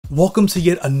Welcome to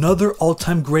yet another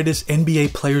all-time greatest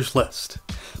NBA players list,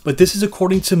 but this is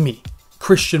according to me,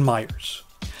 Christian Myers.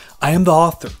 I am the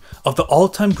author of the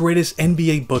all-time greatest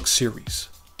NBA book series.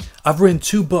 I've written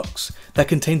 2 books that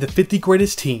contain the 50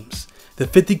 greatest teams, the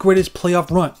 50 greatest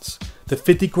playoff runs, the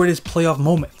 50 greatest playoff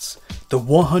moments, the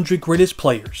 100 greatest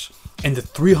players, and the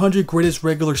 300 greatest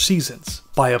regular seasons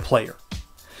by a player.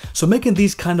 So making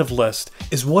these kind of lists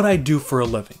is what I do for a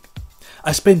living.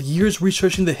 I spent years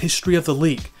researching the history of the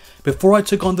league before I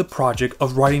took on the project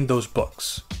of writing those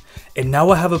books. And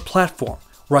now I have a platform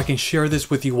where I can share this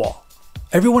with you all.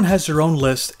 Everyone has their own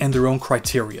list and their own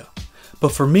criteria,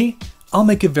 but for me, I'll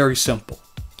make it very simple.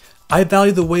 I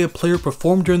value the way a player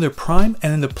performed during their prime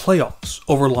and in the playoffs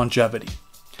over longevity.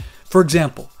 For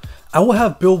example, I will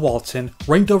have Bill Walton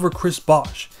ranked over Chris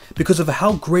Bosh because of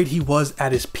how great he was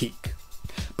at his peak.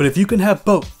 But if you can have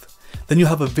both, then you'll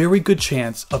have a very good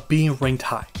chance of being ranked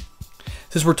high.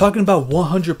 Since we're talking about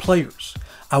 100 players,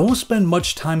 I won't spend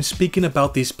much time speaking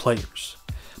about these players,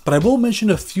 but I will mention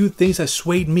a few things that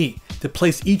swayed me to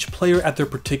place each player at their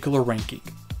particular ranking.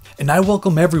 And I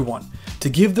welcome everyone to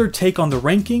give their take on the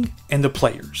ranking and the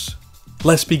players.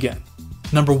 Let's begin.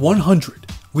 Number 100,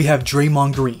 we have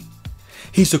Draymond Green.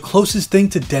 He's the closest thing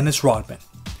to Dennis Rodman.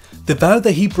 The value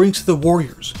that he brings to the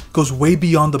Warriors goes way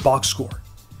beyond the box score.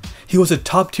 He was a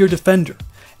top-tier defender,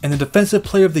 and the Defensive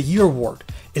Player of the Year award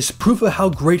is proof of how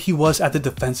great he was at the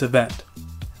defensive end.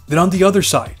 Then on the other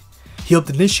side, he helped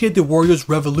initiate the Warriors'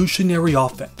 revolutionary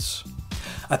offense.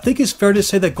 I think it's fair to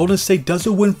say that Golden State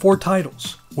doesn't win 4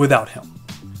 titles without him.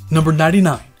 Number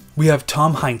 99, we have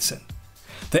Tom Heinsohn.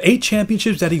 The 8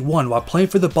 championships that he won while playing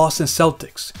for the Boston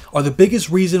Celtics are the biggest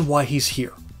reason why he's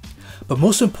here. But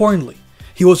most importantly,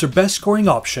 he was their best scoring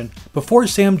option before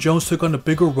Sam Jones took on a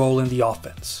bigger role in the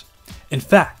offense. In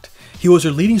fact, he was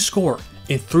their leading scorer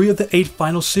in 3 of the 8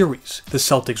 final series the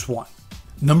Celtics won.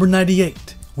 Number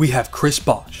 98, we have Chris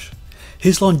Bosh.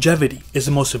 His longevity is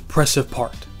the most impressive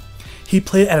part. He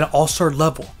played at an all-star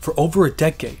level for over a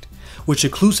decade, which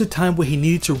includes the time when he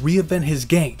needed to reinvent his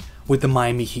game with the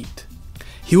Miami Heat.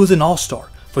 He was an all-star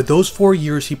for those 4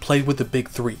 years he played with the Big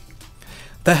Three.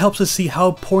 That helps us see how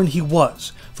important he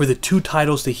was for the 2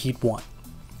 titles the Heat won.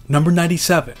 Number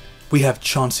 97, we have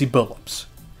Chauncey Billups.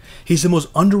 He's the most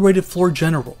underrated floor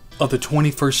general of the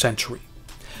 21st century.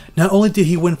 Not only did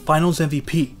he win Finals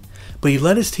MVP, but he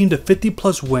led his team to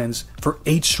 50+ wins for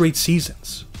 8 straight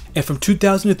seasons. And from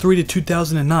 2003 to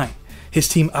 2009, his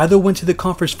team either went to the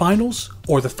conference finals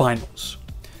or the finals.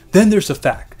 Then there's the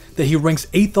fact that he ranks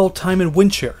 8th all-time in win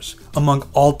shares among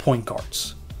all point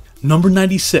guards. Number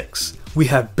 96, we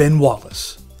have Ben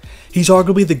Wallace. He's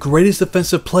arguably the greatest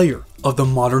defensive player of the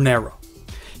modern era.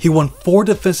 He won 4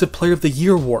 Defensive Player of the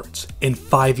Year awards in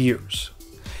 5 years.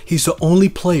 He's the only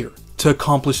player to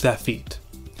accomplish that feat.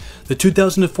 The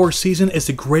 2004 season is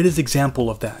the greatest example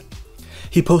of that.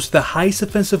 He posted the highest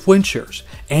defensive win shares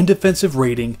and defensive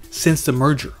rating since the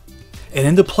merger. And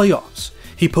in the playoffs,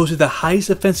 he posted the highest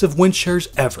defensive win shares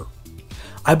ever.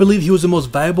 I believe he was the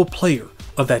most valuable player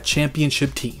of that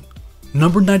championship team.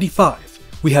 Number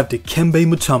 95, we have Dikembe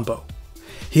Mutombo.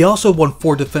 He also won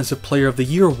 4 Defensive Player of the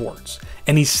Year awards,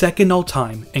 and he's 2nd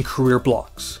all-time in career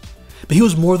blocks. But he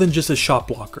was more than just a shot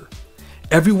blocker.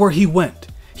 Everywhere he went,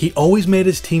 he always made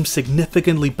his team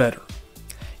significantly better.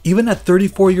 Even at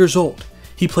 34 years old,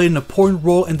 he played an important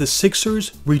role in the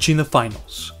Sixers reaching the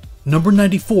finals. Number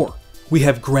 94, we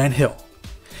have Grant Hill.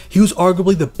 He was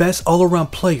arguably the best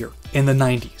all-around player in the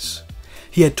 90s.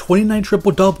 He had 29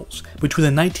 triple-doubles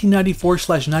between the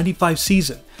 1994-95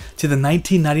 season to the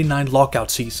 1999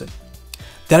 lockout season.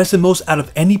 That is the most out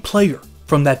of any player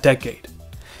from that decade.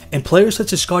 And players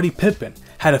such as Scottie Pippen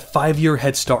had a 5-year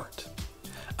head start.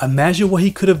 Imagine what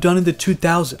he could have done in the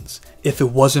 2000s if it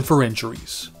wasn't for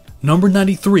injuries. Number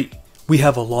 93, we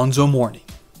have Alonzo Mourning.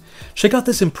 Check out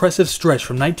this impressive stretch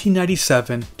from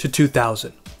 1997 to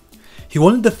 2000. He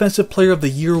won the Defensive Player of the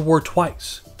Year award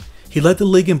twice. He led the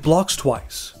league in blocks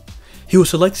twice. He was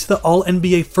selected to the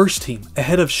All-NBA First Team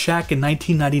ahead of Shaq in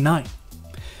 1999.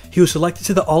 He was selected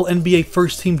to the All-NBA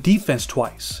First Team Defense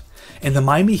twice, and the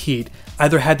Miami Heat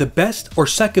either had the best or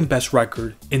second best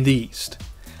record in the East.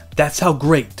 That's how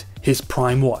great his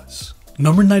prime was.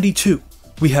 Number 92,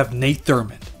 we have Nate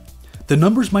Thurmond. The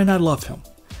numbers might not love him,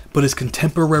 but his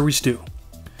contemporaries do.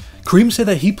 Kareem said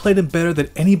that he played him better than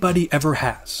anybody ever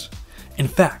has. In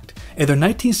fact, in their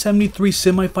 1973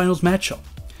 semifinals matchup,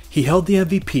 he held the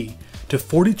MVP to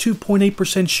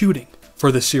 42.8% shooting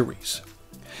for the series.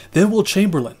 Then Will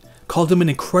Chamberlain called him an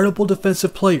incredible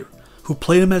defensive player who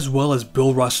played him as well as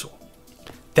Bill Russell.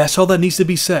 That's all that needs to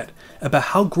be said about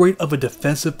how great of a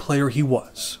defensive player he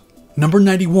was. Number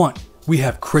 91, we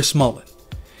have Chris Mullin.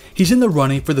 He's in the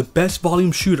running for the best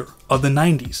volume shooter of the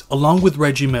 90s along with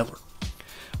Reggie Miller.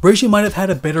 Reggie might have had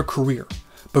a better career,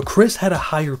 but Chris had a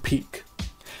higher peak.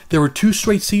 There were 2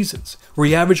 straight seasons where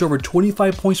he averaged over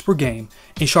 25 points per game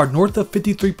and shot north of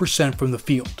 53% from the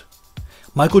field.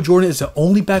 Michael Jordan is the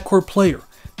only backcourt player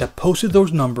that posted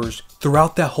those numbers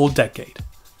throughout that whole decade.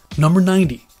 Number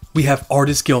 90, we have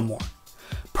Artis Gilmore.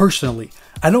 Personally,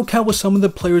 I don't count what some of the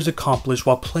players accomplished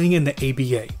while playing in the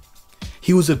ABA.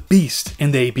 He was a beast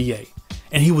in the ABA,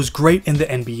 and he was great in the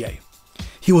NBA.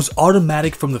 He was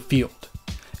automatic from the field.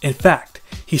 In fact,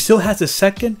 he still has the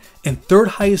second and third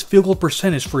highest field goal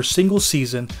percentage for a single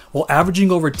season while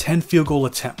averaging over 10 field goal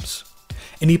attempts.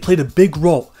 And he played a big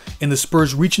role in the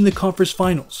Spurs reaching the conference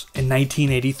finals in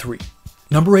 1983.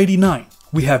 Number 89,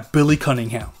 we have Billy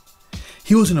Cunningham.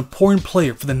 He was an important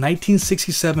player for the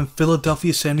 1967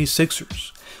 Philadelphia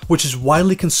 76ers, which is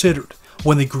widely considered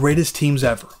one of the greatest teams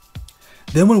ever.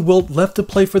 Then when Wilt left to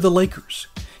play for the Lakers,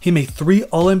 he made 3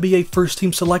 All-NBA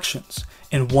first-team selections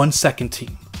and 1 second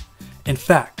team. In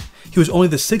fact, he was only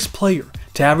the 6th player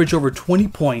to average over 20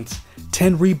 points,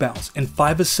 10 rebounds, and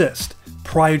 5 assists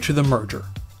prior to the merger.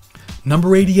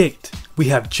 Number 88, we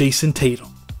have Jason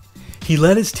Tatum. He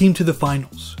led his team to the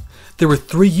finals. There were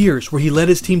 3 years where he led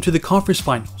his team to the conference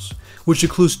finals, which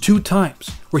includes 2 times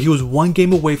where he was 1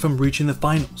 game away from reaching the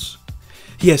finals.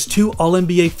 He has 2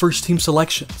 All-NBA first-team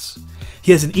selections.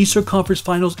 He has an Eastern Conference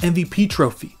Finals MVP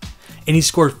trophy, and he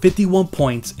scored 51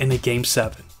 points in a Game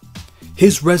 7.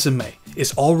 His resume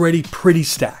is already pretty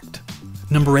stacked.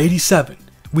 Number 87,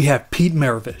 we have Pete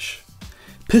Maravich.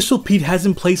 Pistol Pete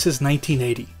hasn't played since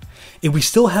 1980, and we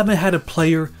still haven't had a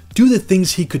player do the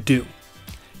things he could do.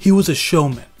 He was a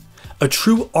showman, a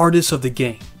true artist of the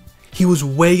game. He was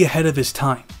way ahead of his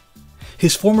time.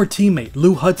 His former teammate,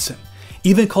 Lou Hudson,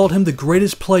 even called him the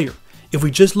greatest player if we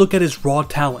just look at his raw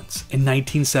talents in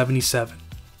 1977.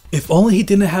 If only he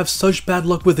didn't have such bad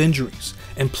luck with injuries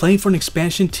and playing for an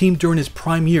expansion team during his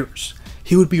prime years,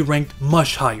 he would be ranked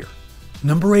much higher.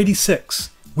 Number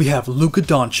 86, we have Luka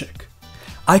Doncic.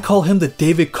 I call him the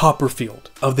David Copperfield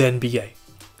of the NBA.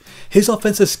 His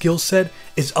offensive skill set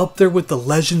is up there with the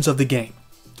legends of the game.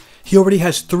 He already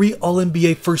has 3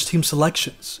 All-NBA first-team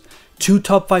selections, 2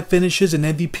 top 5 finishes in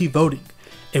MVP voting,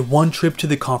 and 1 trip to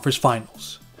the conference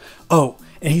finals. Oh,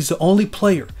 and he's the only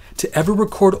player to ever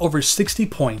record over 60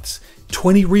 points,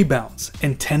 20 rebounds,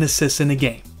 and 10 assists in a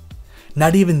game.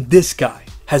 Not even this guy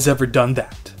has ever done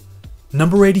that.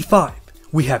 Number 85,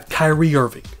 we have Kyrie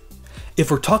Irving.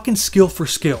 If we're talking skill for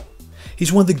skill,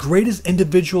 he's one of the greatest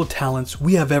individual talents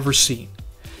we have ever seen.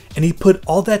 And he put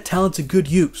all that talent to good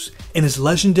use in his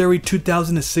legendary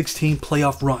 2016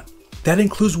 playoff run. That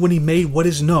includes when he made what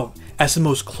is known as the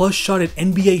most clutch shot in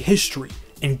NBA history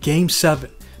in Game 7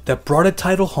 that brought a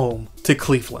title home to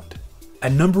Cleveland.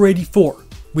 At number 84,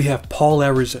 we have Paul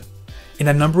Arizin. And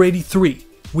at number 83,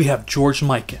 we have George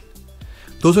Mikan.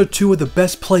 Those are 2 of the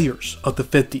best players of the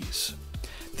 50s.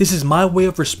 This is my way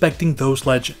of respecting those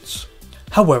legends.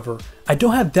 However, I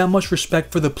don't have that much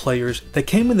respect for the players that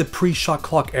came in the pre-shot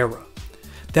clock era.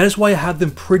 That is why I have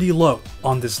them pretty low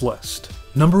on this list.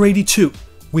 Number 82,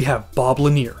 we have Bob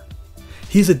Lanier.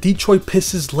 He's a Detroit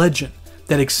Pistons legend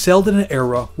that excelled in an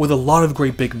era with a lot of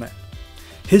great big men.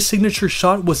 His signature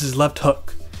shot was his left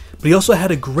hook, but he also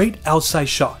had a great outside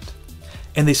shot.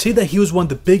 And they say that he was one of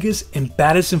the biggest and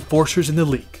baddest enforcers in the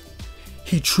league.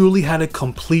 He truly had a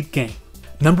complete game.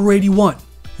 Number 81,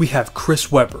 we have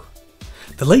Chris Webber.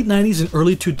 The late 90s and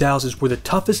early 2000s were the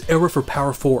toughest era for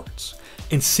power forwards,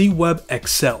 and C. Webb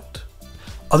excelled.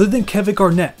 Other than Kevin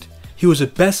Garnett, he was the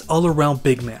best all-around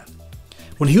big man.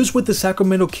 When he was with the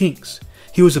Sacramento Kings,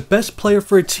 he was the best player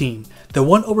for a team that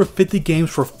won over 50 games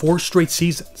for 4 straight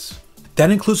seasons. That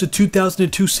includes the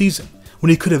 2002 season, when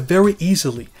he could have very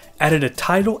easily added a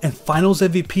title and finals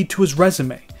MVP to his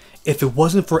resume if it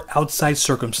wasn't for outside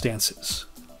circumstances.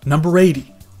 Number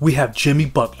 80, we have Jimmy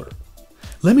Butler.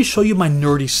 Let me show you my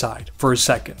nerdy side for a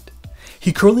second.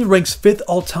 He currently ranks 5th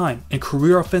all-time in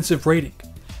career offensive rating,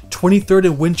 23rd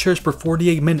in win shares per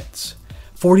 48 minutes,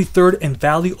 43rd in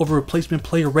value over replacement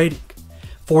player rating,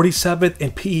 47th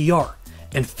in PER,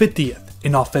 and 50th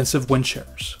in offensive win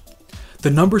shares. The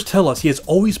numbers tell us he has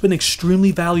always been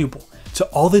extremely valuable to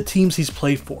all the teams he's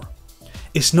played for.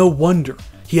 It's no wonder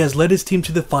he has led his team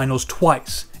to the finals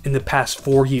twice in the past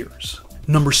 4 years.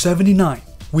 Number 79,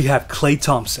 we have Klay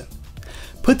Thompson.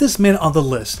 Put this man on the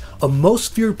list of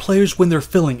most feared players when they're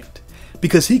feeling it,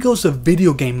 because he goes to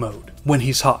video game mode when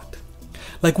he's hot.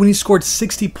 Like when he scored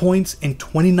 60 points in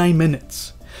 29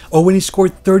 minutes, or when he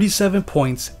scored 37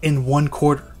 points in 1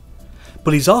 quarter.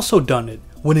 But he's also done it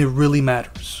when it really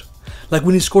matters. like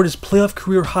when he scored his playoff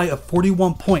career high of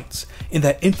 41 points in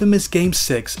that infamous Game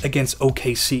 6 against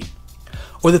OKC,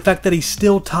 or the fact that he's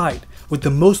still tied with the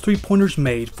most three-pointers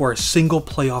made for a single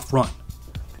playoff run.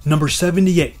 Number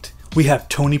 78, we have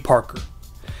Tony Parker.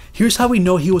 Here's how we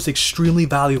know he was extremely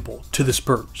valuable to the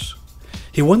Spurs.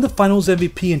 He won the Finals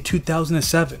MVP in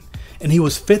 2007, and he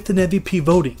was 5th in MVP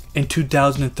voting in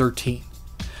 2013.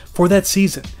 For that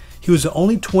season, he was the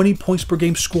only 20 points per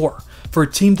game scorer for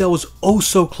a team that was oh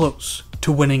so close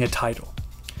to winning a title.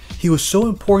 He was so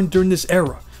important during this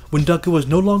era when Duncan was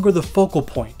no longer the focal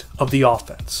point of the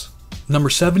offense. Number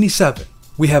 77,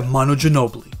 we have Manu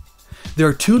Ginobili. There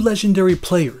are two legendary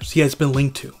players he has been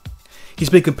linked to. He's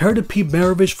been compared to Pete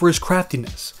Maravich for his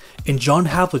craftiness and John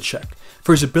Havlicek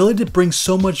for his ability to bring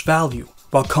so much value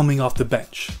while coming off the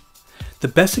bench. The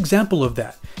best example of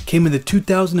that came in the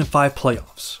 2005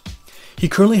 playoffs. He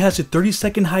currently has the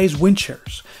 32nd highest win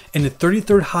shares and the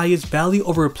 33rd highest value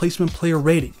over replacement player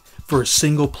rating for a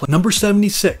single player. Number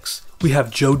 76, we have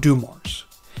Joe Dumars.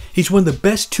 He's one of the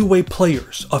best two-way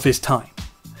players of his time.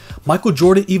 Michael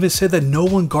Jordan even said that no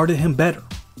one guarded him better.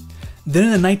 Then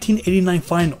in the 1989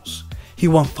 finals, he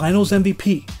won Finals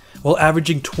MVP while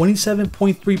averaging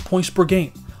 27.3 points per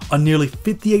game on nearly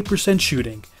 58%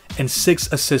 shooting and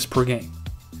 6 assists per game.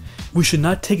 We should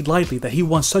not take lightly that he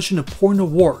won such an important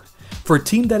award for a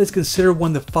team that is considered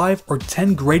one of the 5 or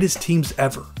 10 greatest teams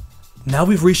ever. Now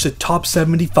we've reached the top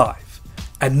 75.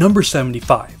 At number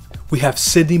 75, we have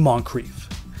Sidney Moncrief.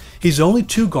 He's the only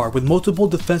two-guard with multiple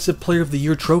Defensive Player of the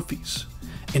Year trophies.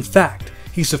 In fact,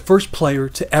 he's the first player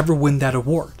to ever win that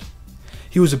award.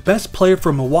 He was the best player for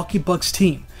a Milwaukee Bucks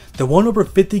team that won over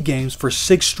 50 games for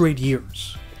 6 straight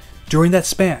years. During that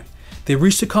span, they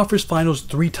reached the conference finals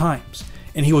 3 times,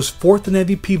 and he was 4th in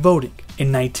MVP voting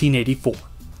in 1984.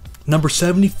 Number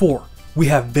 74, we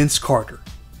have Vince Carter.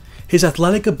 His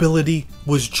athletic ability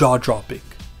was jaw-dropping.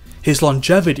 His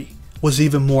longevity was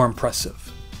even more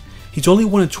impressive. He's only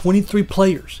one of 23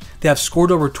 players that have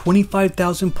scored over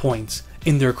 25,000 points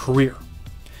in their career.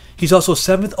 He's also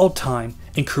 7th all-time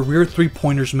in career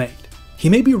three-pointers made. He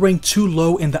may be ranked too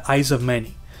low in the eyes of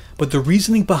many, but the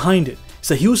reasoning behind it is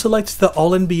that he was selected to the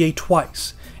All-NBA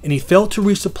twice, and he failed to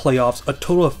reach the playoffs a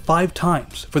total of 5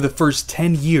 times for the first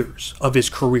 10 years of his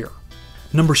career.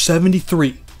 Number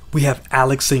 73, we have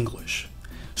Alex English.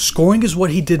 Scoring is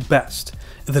what he did best,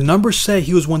 and the numbers say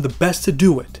he was one of the best to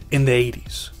do it in the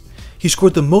 80s. He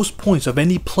scored the most points of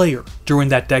any player during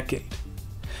that decade.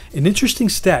 An interesting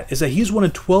stat is that he is one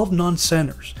of 12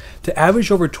 non-centers to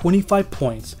average over 25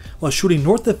 points while shooting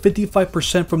north of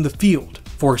 55% from the field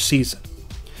for a season.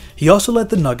 He also led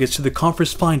the Nuggets to the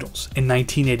conference finals in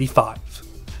 1985.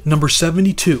 Number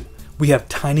 72, we have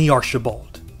Tiny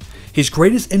Archibald. His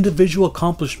greatest individual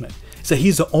accomplishment is that he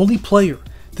is the only player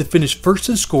to finish first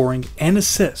in scoring and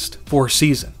assist for a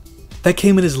season. That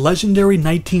came in his legendary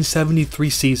 1973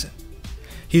 season.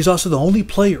 He is also the only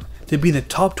player to be in the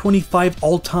top 25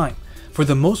 all-time for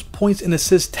the most points and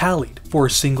assists tallied for a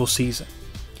single season.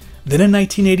 Then in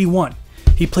 1981,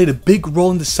 he played a big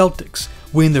role in the Celtics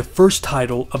winning their first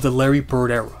title of the Larry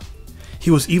Bird era. He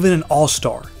was even an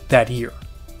All-Star that year.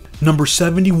 Number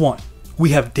 71, we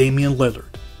have Damian Lillard.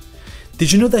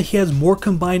 Did you know that he has more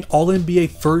combined All-NBA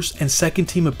first and second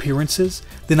team appearances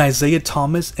than Isaiah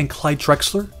Thomas and Clyde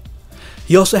Drexler?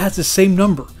 He also has the same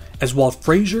number as Walt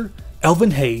Frazier,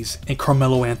 Elvin Hayes, and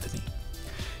Carmelo Anthony.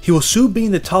 He will soon be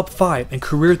in the top 5 in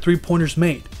career three-pointers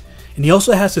made, and he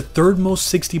also has the 3rd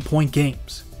most 60-point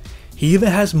games. He even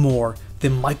has more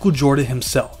than Michael Jordan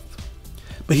himself.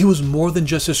 But he was more than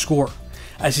just a scorer,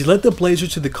 as he led the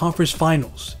Blazers to the conference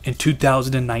finals in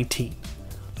 2019.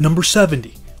 Number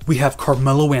 70, we have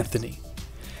Carmelo Anthony.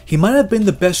 He might have been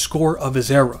the best scorer of his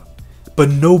era, but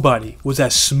nobody was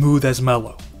as smooth as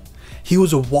Melo. He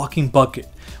was a walking bucket,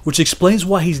 which explains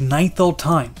why he's 9th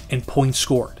all-time in points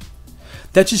scored.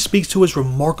 That just speaks to his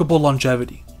remarkable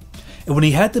longevity. And when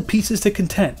he had the pieces to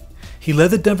contend, he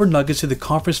led the Denver Nuggets to the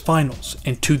conference finals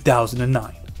in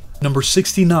 2009. Number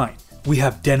 69, we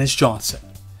have Dennis Johnson.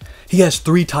 He has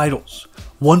 3 titles,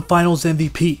 1 Finals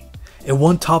MVP, and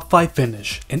 1 top 5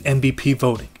 finish in MVP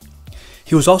voting.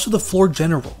 He was also the floor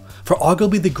general for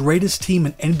arguably the greatest team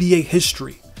in NBA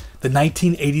history, the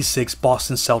 1986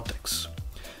 Boston Celtics.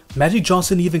 Magic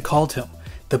Johnson even called him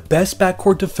the best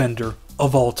backcourt defender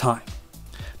of all time.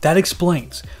 That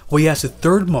explains why he has the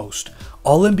 3rd most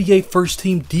All-NBA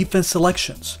first-team defense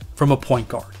selections from a point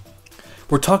guard.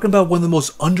 We're talking about one of the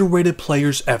most underrated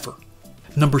players ever.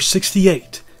 Number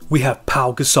 68, we have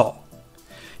Pau Gasol.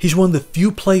 He's one of the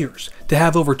few players to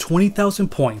have over 20,000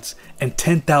 points and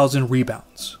 10,000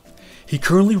 rebounds. He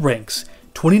currently ranks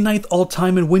 29th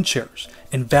all-time in win shares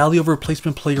and value over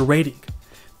replacement player rating,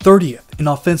 30th in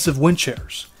offensive win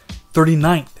shares,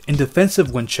 39th in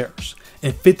defensive win shares,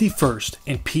 and 51st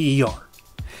in PER.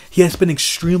 He has been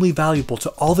extremely valuable to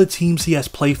all the teams he has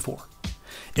played for.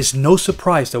 It's no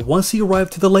surprise that once he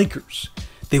arrived to the Lakers,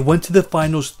 they went to the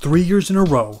finals 3 years in a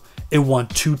row and won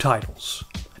 2 titles.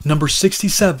 Number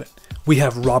 67, we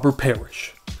have Robert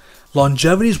Parrish.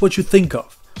 Longevity is what you think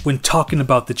of when talking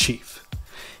about the Chief.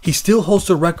 He still holds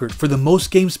the record for the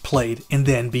most games played in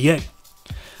the NBA.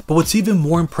 But what's even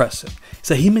more impressive is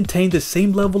that he maintained the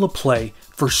same level of play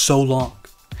for so long.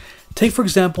 Take for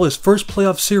example his first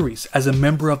playoff series as a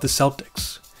member of the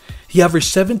Celtics. He averaged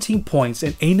 17 points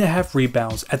and 8.5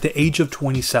 rebounds at the age of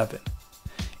 27.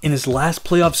 In his last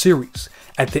playoff series,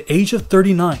 at the age of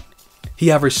 39,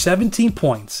 he averaged 17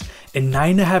 points and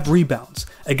 9.5 rebounds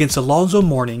against Alonzo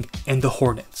Mourning and the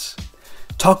Hornets.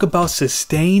 Talk about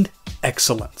sustained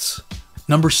excellence.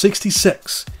 Number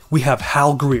 66, we have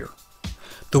Hal Greer.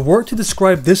 The word to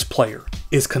describe this player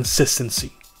is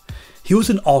consistency. He was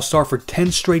an all-star for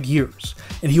 10 straight years,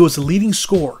 and he was the leading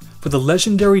scorer for the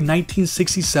legendary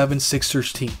 1967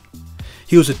 Sixers team.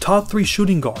 He was a top 3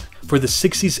 shooting guard for the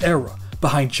 60s era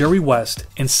behind Jerry West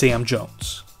and Sam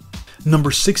Jones.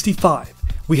 Number 65,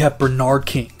 we have Bernard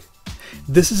King.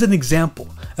 This is an example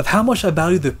of how much I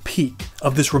value the peak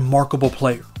of this remarkable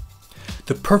player.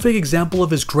 The perfect example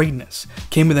of his greatness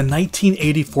came in the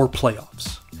 1984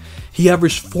 playoffs. He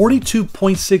averaged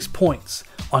 42.6 points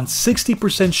on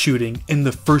 60% shooting in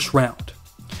the first round.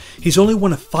 He's only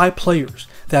one of 5 players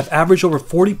that have averaged over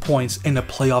 40 points in a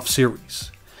playoff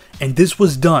series, and this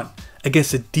was done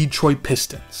against the Detroit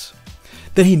Pistons.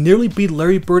 Then he nearly beat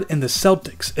Larry Bird and the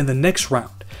Celtics in the next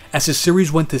round as the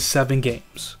series went to 7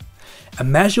 games.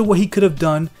 Imagine what he could have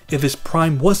done if his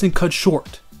prime wasn't cut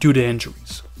short due to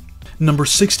injuries. Number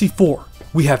 64,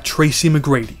 we have Tracy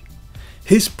McGrady.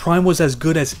 His prime was as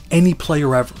good as any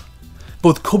player ever.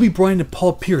 Both Kobe Bryant and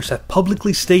Paul Pierce have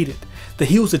publicly stated that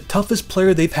he was the toughest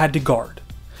player they've had to guard.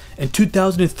 In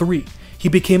 2003, he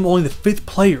became only the 5th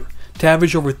player to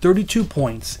average over 32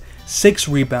 points, 6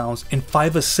 rebounds, and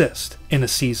 5 assists in a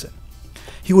season.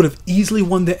 He would have easily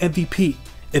won the MVP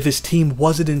if his team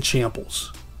wasn't in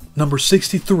shambles. Number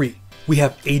 63, we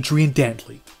have Adrian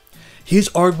Dantley. He is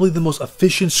arguably the most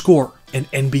efficient scorer in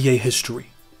NBA history.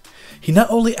 He not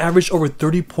only averaged over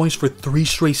 30 points for 3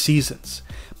 straight seasons,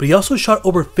 but he also shot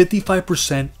over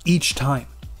 55% each time.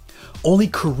 Only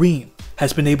Kareem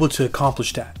has been able to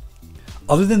accomplish that.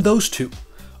 Other than those two,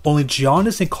 only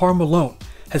Giannis and Karl Malone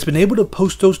has been able to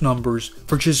post those numbers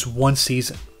for just 1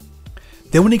 season.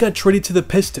 Then when he got traded to the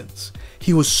Pistons,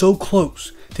 he was so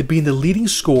close to being the leading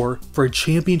scorer for a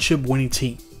championship winning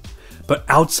team. But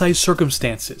outside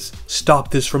circumstances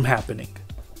stopped this from happening.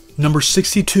 Number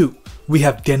 62, we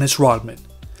have Dennis Rodman.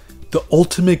 The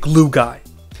ultimate glue guy.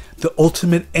 The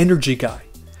ultimate energy guy.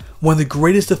 One of the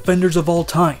greatest defenders of all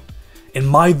time. And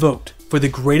my vote for the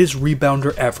greatest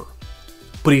rebounder ever.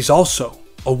 But he's also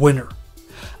a winner.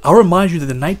 I'll remind you that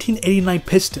the 1989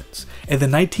 Pistons and the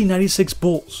 1996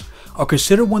 Bulls are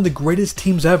considered one of the greatest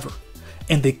teams ever,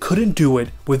 and they couldn't do it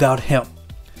without him.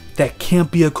 That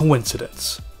can't be a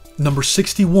coincidence. Number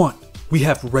 61, we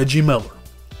have Reggie Miller.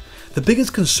 The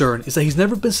biggest concern is that he's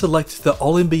never been selected to the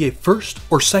All-NBA first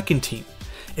or second team,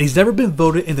 and he's never been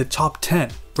voted in the top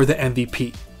 10 for the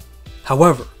MVP.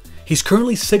 However, he's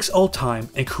currently 6th all-time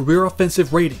in career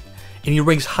offensive rating, and he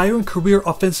ranks higher in career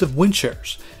offensive win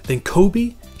shares than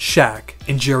Kobe, Shaq,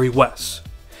 and Jerry West.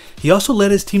 He also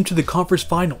led his team to the conference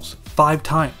finals 5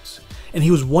 times, and he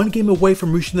was 1 game away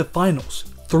from reaching the finals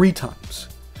 3 times.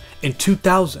 In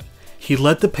 2000, he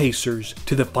led the Pacers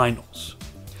to the finals.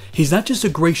 He's not just a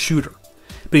great shooter,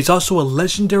 but he's also a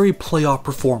legendary playoff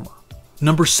performer.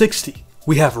 Number 60,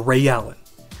 we have Ray Allen.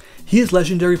 He is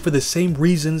legendary for the same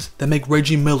reasons that make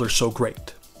Reggie Miller so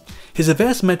great. His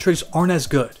advanced metrics aren't as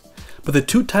good, but the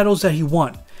 2 titles that he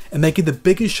won and making the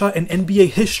biggest shot in NBA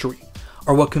history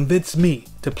are what convinced me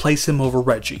to place him over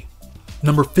Reggie.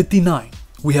 Number 59,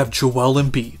 we have Joel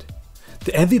Embiid.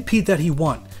 The MVP that he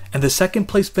won and the 2nd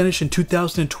place finish in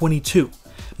 2022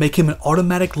 make him an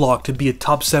automatic lock to be a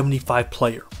top 75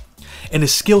 player, and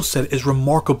his skill set is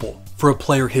remarkable for a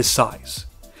player his size.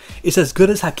 It's as good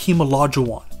as Hakeem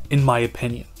Olajuwon, in my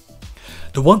opinion.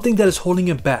 The one thing that is holding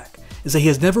him back is that he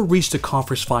has never reached the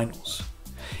conference finals.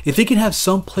 If he can have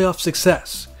some playoff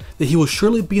success, then he will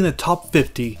surely be in the top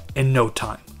 50 in no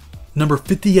time. Number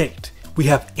 58, we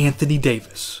have Anthony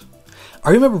Davis. I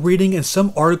remember reading in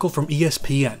some article from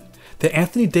ESPN that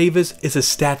Anthony Davis is a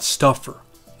stat stuffer,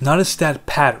 not a stat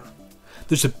patter.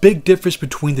 There's a big difference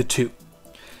between the two.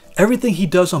 Everything he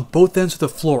does on both ends of the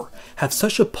floor has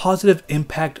such a positive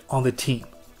impact on the team.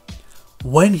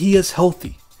 When he is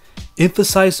healthy,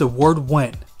 emphasize the word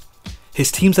when,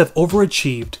 his teams have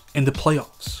overachieved in the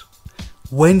playoffs.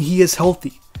 When he is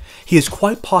healthy, he is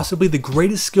quite possibly the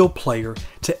greatest skill player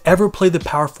to ever play the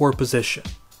power forward position.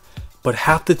 But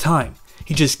half the time,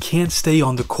 he just can't stay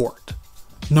on the court.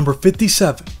 Number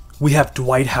 57, we have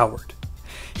Dwight Howard.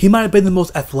 He might have been the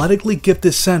most athletically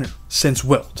gifted center since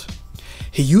Wilt.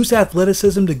 He used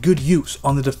athleticism to good use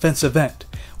on the defensive end,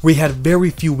 where he had very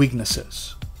few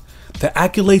weaknesses. The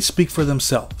accolades speak for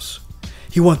themselves.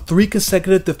 He won 3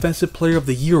 consecutive Defensive Player of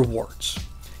the Year awards.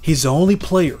 He's the only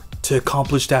player to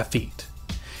accomplish that feat.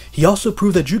 He also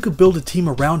proved that you could build a team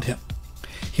around him.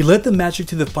 He led the Magic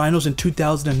to the finals in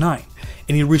 2009,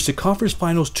 and he reached the conference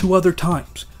finals 2 other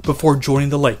times before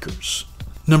joining the Lakers.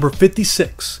 Number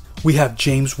 56, we have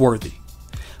James Worthy.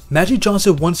 Magic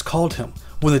Johnson once called him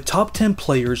one of the top 10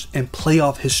 players in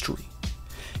playoff history.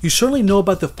 You certainly know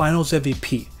about the finals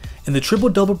MVP and the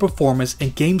triple-double performance in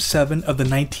Game 7 of the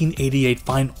 1988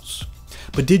 finals.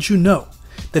 But did you know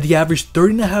that he averaged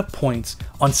 30.5 points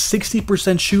on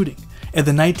 60% shooting in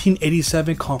the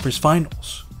 1987 conference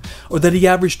finals? Or that he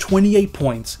averaged 28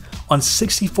 points on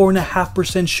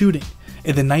 64.5% shooting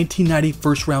in the 1990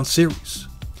 first round series?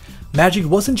 Magic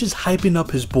wasn't just hyping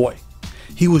up his boy,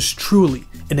 he was truly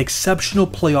an exceptional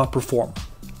playoff performer.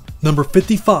 Number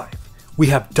 55, we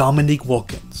have Dominique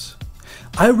Wilkins.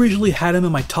 I originally had him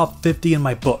in my top 50 in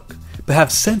my book, but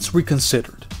have since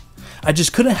reconsidered. I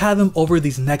just couldn't have him over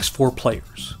these next 4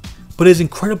 players. But his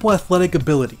incredible athletic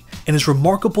ability and his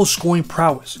remarkable scoring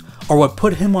prowess are what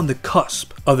put him on the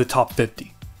cusp of the top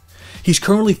 50. He's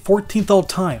currently 14th all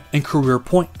time in career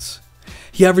points.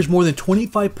 He averaged more than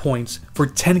 25 points for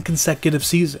 10 consecutive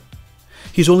seasons.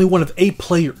 He's only one of 8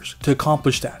 players to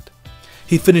accomplish that.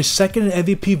 He finished second in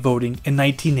MVP voting in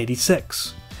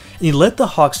 1986, and he led the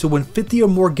Hawks to win 50 or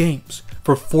more games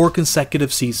for 4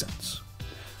 consecutive seasons.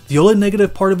 The only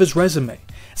negative part of his resume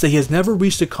is that he has never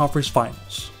reached the conference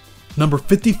finals. Number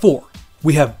 54,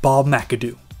 we have Bob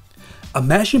McAdoo.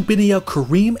 Imagine beating out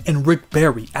Kareem and Rick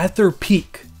Barry at their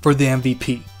peak for the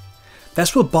MVP.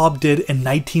 That's what Bob did in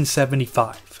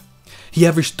 1975. He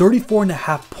averaged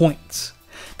 34.5 points.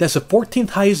 That's the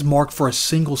 14th highest mark for a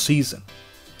single season.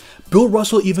 Bill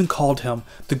Russell even called him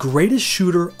the greatest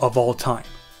shooter of all time.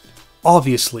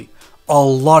 Obviously, a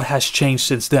lot has changed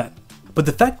since then, but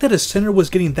the fact that a center was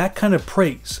getting that kind of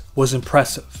praise was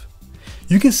impressive.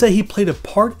 You can say he played a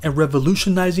part in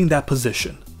revolutionizing that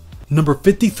position. Number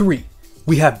 53,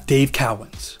 we have Dave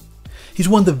Cowens. He's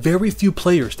one of the very few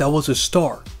players that was a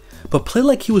star, but played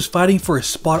like he was fighting for a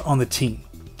spot on the team.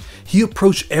 He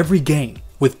approached every game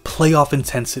with playoff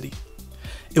intensity.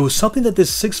 It was something that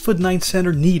this 6'9"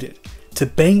 center needed to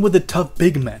bang with the tough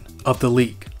big men of the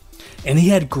league, and he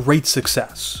had great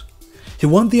success. He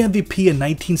won the MVP in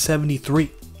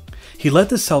 1973. He led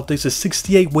the Celtics to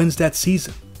 68 wins that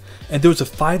season, and there was a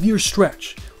 5-year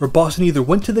stretch where Boston either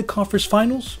went to the conference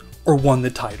finals or won the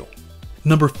title.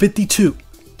 Number 52,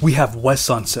 we have Wes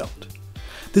Unseld.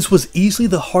 This was easily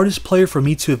the hardest player for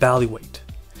me to evaluate.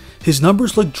 His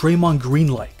numbers look Draymond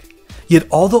Green-like, yet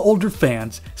all the older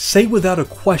fans say without a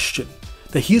question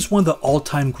that he is one of the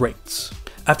all-time greats.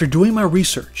 After doing my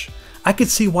research, I could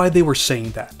see why they were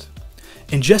saying that.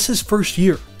 In just his first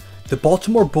year, the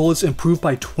Baltimore Bullets improved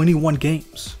by 21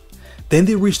 games. Then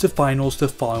they reached the finals the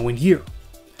following year.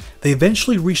 They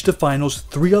eventually reached the finals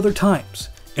 3 other times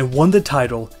and won the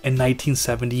title in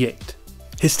 1978.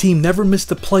 His team never missed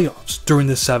the playoffs during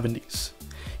the 70s.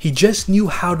 He just knew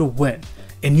how to win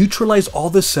and neutralize all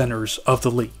the centers of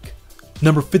the league.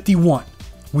 Number 51,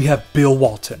 we have Bill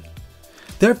Walton.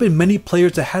 There have been many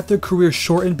players that had their careers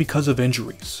shortened because of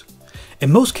injuries.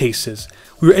 In most cases,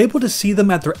 we were able to see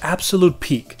them at their absolute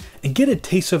peak and get a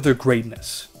taste of their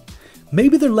greatness.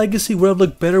 Maybe their legacy would have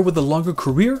looked better with a longer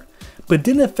career, but it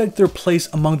didn't affect their place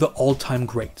among the all-time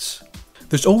greats.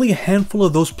 There's only a handful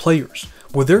of those players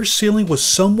where their ceiling was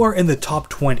somewhere in the top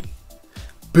 20.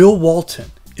 Bill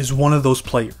Walton is one of those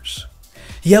players.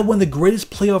 He had one of the greatest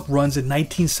playoff runs in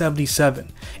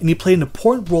 1977, and he played an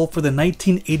important role for the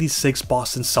 1986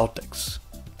 Boston Celtics.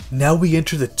 Now we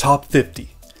enter the top 50.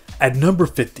 At number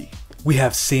 50, we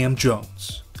have Sam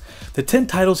Jones. The 10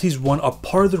 titles he's won are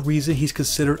part of the reason he's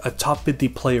considered a top 50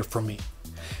 player for me.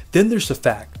 Then there's the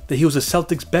fact that he was the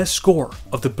Celtics' best scorer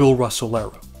of the Bill Russell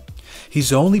era. He's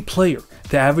the only player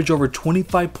to average over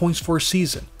 25 points for a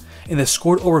season and that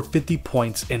scored over 50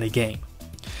 points in a game.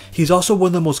 He's also one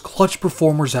of the most clutch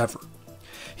performers ever.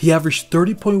 He averaged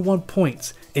 30.1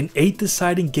 points in 8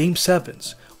 deciding Game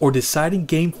 7s or deciding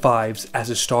Game 5s as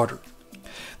a starter.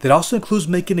 That also includes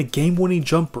making a game-winning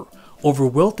jumper over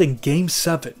Wilt in Game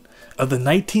 7 of the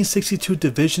 1962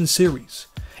 Division Series,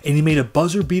 and he made a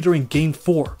buzzer beater in Game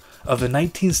 4 of the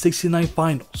 1969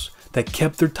 Finals that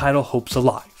kept their title hopes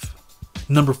alive.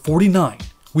 Number 49,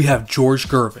 we have George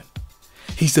Gervin.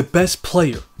 He's the best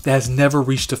player that has never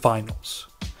reached the finals.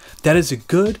 That is a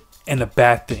good and a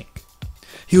bad thing.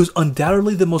 He was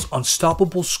undoubtedly the most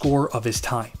unstoppable scorer of his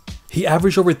time. He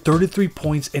averaged over 33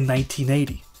 points in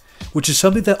 1980, which is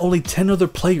something that only 10 other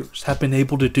players have been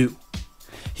able to do.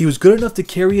 He was good enough to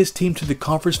carry his team to the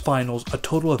conference finals a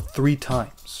total of 3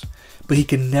 times, but he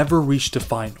could never reach the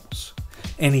finals,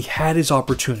 and he had his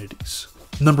opportunities.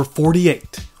 Number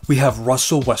 48, we have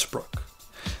Russell Westbrook.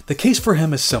 The case for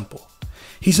him is simple.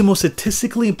 He's the most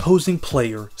statistically imposing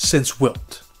player since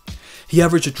Wilt. He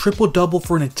averaged a triple-double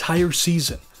for an entire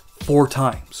season 4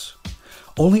 times.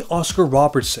 Only Oscar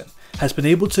Robertson has been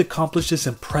able to accomplish this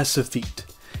impressive feat,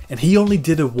 and he only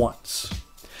did it once.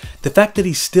 The fact that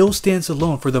he still stands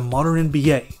alone for the modern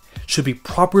NBA should be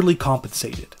properly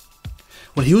compensated.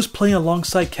 When he was playing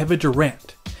alongside Kevin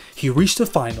Durant, he reached the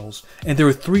finals, and there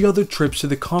were 3 other trips to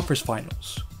the conference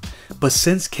finals. But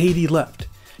since KD left,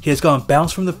 he has gone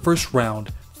bounced from the first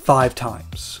round 5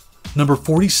 times. Number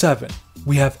 47,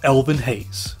 we have Elvin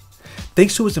Hayes.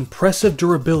 Thanks to his impressive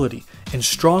durability and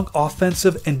strong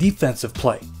offensive and defensive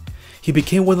play, he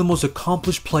became one of the most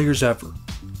accomplished players ever.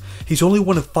 He's only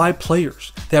one of 5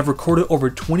 players that have recorded over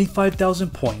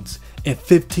 25,000 points and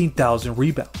 15,000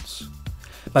 rebounds.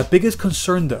 My biggest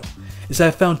concern though is that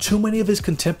I found too many of his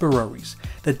contemporaries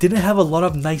that didn't have a lot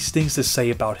of nice things to say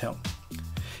about him.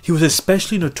 He was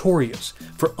especially notorious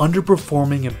for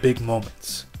underperforming in big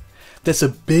moments. That's a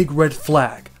big red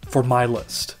flag for my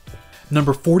list.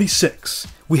 Number 46,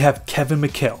 we have Kevin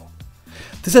McHale.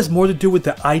 This has more to do with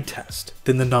the eye test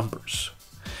than the numbers.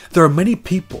 There are many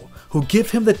people who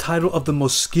give him the title of the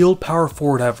most skilled power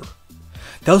forward ever.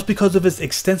 That was because of his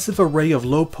extensive array of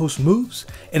low post moves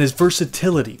and his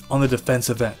versatility on the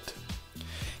defensive end.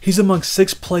 He's among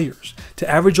 6 players to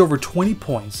average over 20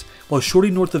 points while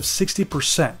shooting north of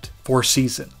 60% for a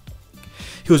season.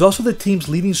 He was also the team's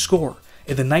leading scorer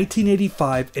in the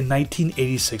 1985 and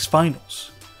 1986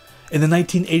 finals. In the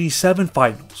 1987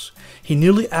 finals, he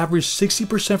nearly averaged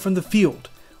 60% from the field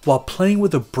while playing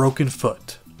with a broken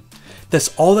foot.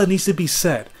 That's all that needs to be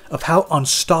said of how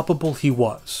unstoppable he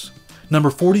was. Number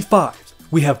 45,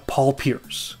 we have Paul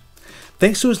Pierce.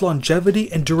 Thanks to his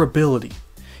longevity and durability,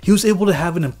 he was able to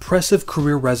have an impressive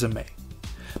career resume.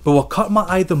 But what caught my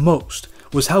eye the most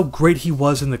was how great he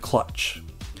was in the clutch.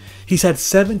 He's had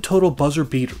 7 total buzzer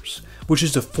beaters, which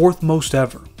is the 4th most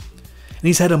ever. And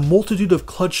he's had a multitude of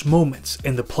clutch moments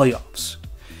in the playoffs.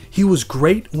 He was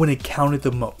great when it counted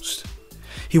the most.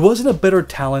 He wasn't a better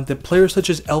talent than players such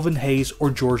as Elvin Hayes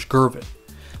or George Gervin,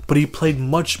 but he played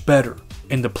much better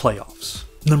in the playoffs.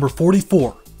 Number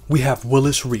 44, we have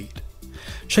Willis Reed.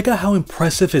 Check out how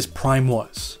impressive his prime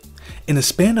was. In a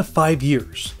span of 5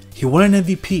 years, he won an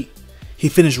MVP, he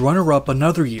finished runner-up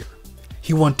another year,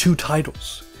 he won 2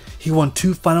 titles, he won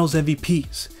 2 finals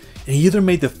MVPs, and he either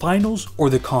made the finals or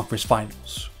the conference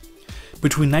finals.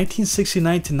 Between 1969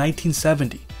 to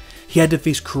 1970, he had to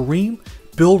face Kareem,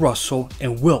 Bill Russell,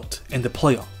 and Wilt in the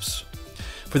playoffs.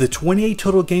 For the 28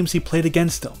 total games he played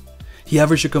against them, he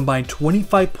averaged a combined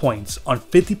 25 points on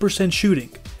 50%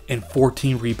 shooting and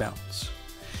 14 rebounds.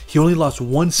 He only lost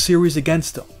 1 series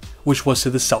against them, which was to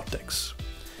the Celtics.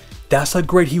 That's how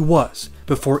great he was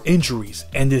before injuries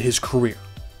ended his career.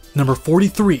 Number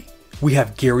 43, we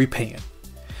have Gary Payton.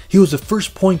 He was the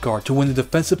first point guard to win the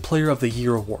Defensive Player of the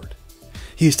Year award.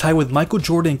 He is tied with Michael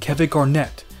Jordan and Kevin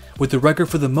Garnett with the record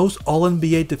for the most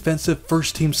All-NBA defensive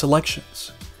first-team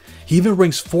selections. He even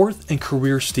ranks 4th in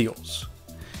career steals.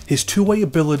 His two-way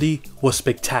ability was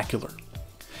spectacular.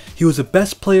 He was the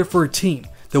best player for a team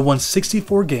that won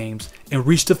 64 games and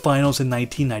reached the finals in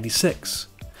 1996.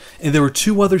 And there were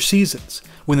 2 other seasons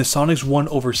when the Sonics won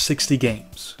over 60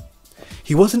 games.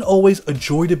 He wasn't always a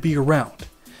joy to be around,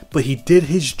 but he did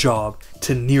his job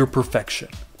to near perfection.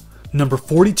 Number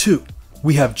 42,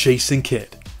 we have Jason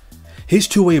Kidd. His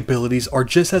two-way abilities are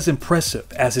just as impressive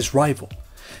as his rival,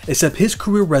 except his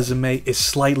career resume is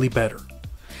slightly better.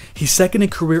 He's 2nd in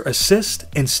career assists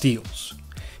and steals.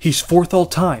 He's 4th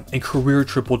all-time in career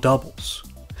triple-doubles.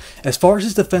 As far as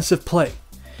his defensive play,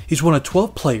 he's one of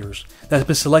 12 players that have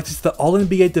been selected to the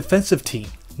All-NBA defensive team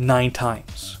 9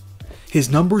 times. His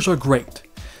numbers are great,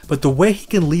 but the way he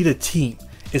can lead a team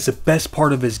is the best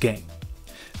part of his game.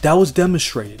 That was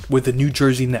demonstrated with the New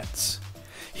Jersey Nets.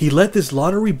 He led this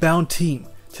lottery-bound team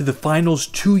to the finals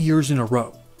 2 years in a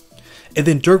row. And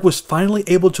then Dirk was finally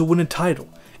able to win a title,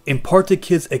 in part to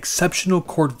Kidd's exceptional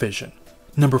court vision.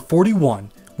 Number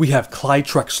 41, we have Clyde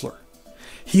Drexler.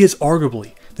 He is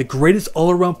arguably the greatest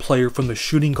all-around player from the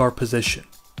shooting guard position.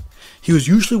 He was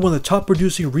usually one of the top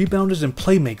producing rebounders and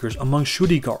playmakers among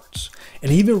shooting guards,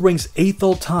 and he even ranks 8th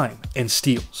all-time in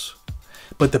steals.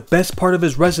 But the best part of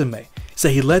his resume is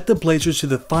that he led the Blazers to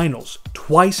the finals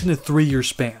twice in a 3-year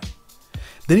span.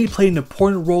 Then he played an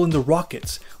important role in the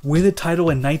Rockets winning the title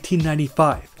in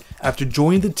 1995 after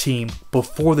joining the team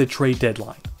before the trade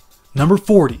deadline. Number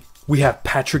 40, we have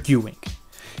Patrick Ewing.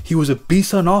 He was a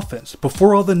beast on offense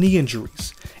before all the knee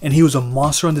injuries, and he was a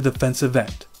monster on the defensive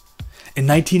end. In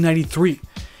 1993,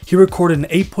 he recorded an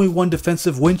 8.1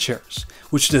 defensive win shares,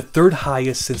 which is the 3rd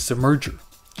highest since the merger.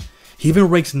 He even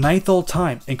ranks 9th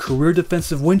all-time in career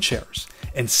defensive win shares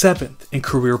and 7th in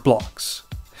career blocks.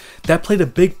 That played a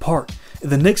big part in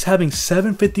the Knicks having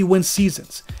 7 50-win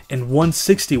seasons and 1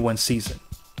 60-win season.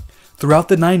 Throughout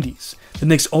the 90s, the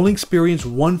Knicks only experienced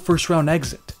 1 first-round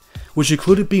exit, which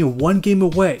included being 1 game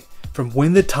away from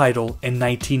winning the title in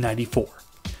 1994.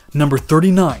 Number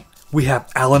 39, we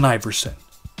have Allen Iverson.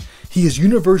 He is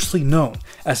universally known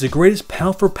as the greatest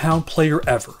pound-for-pound player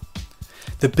ever.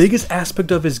 The biggest aspect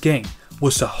of his game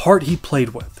was the heart he played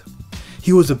with.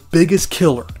 He was the biggest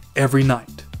killer every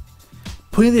night.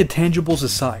 Putting the intangibles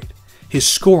aside, his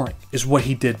scoring is what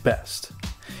he did best.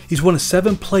 He's one of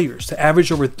 7 players to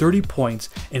average over 30 points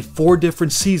in 4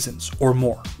 different seasons or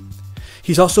more.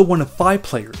 He's also one of 5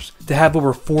 players to have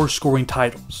over 4 scoring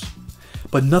titles.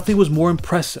 But nothing was more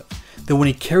impressive than when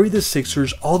he carried the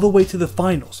Sixers all the way to the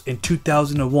finals in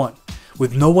 2001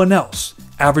 with no one else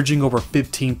averaging over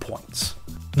 15 points.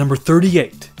 Number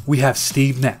 38, we have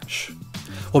Steve Nash.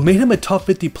 What made him a top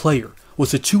 50 player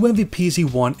was the 2 MVPs he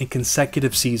won in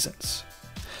consecutive seasons.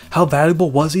 How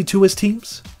valuable was he to his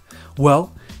teams?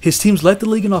 Well, his teams led the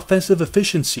league in offensive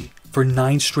efficiency for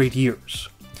 9 straight years.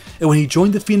 And when he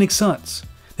joined the Phoenix Suns,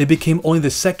 they became only the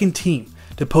 2nd team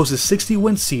to post a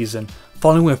 60-win season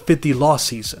following a 50-loss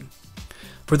season.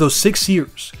 For those 6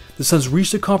 years, the Suns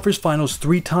reached the conference finals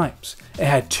 3 times and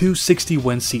had 2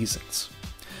 60-win seasons.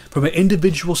 From an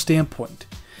individual standpoint,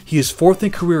 he is 4th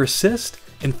in career assists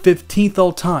and 15th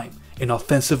all-time in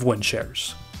offensive win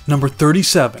shares. Number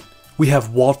 37, we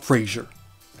have Walt Frazier.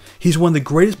 He's one of the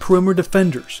greatest perimeter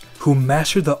defenders who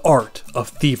mastered the art of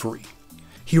thievery.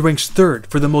 He ranks 3rd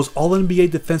for the most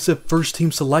All-NBA defensive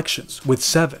first-team selections with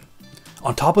 7.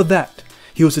 On top of that,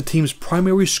 he was the team's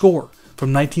primary scorer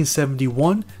from 1971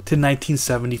 to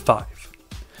 1975.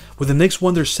 When the Knicks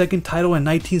won their 2nd title in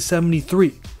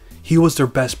 1973, he was their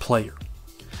best player.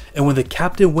 And when the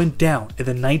captain went down in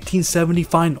the 1970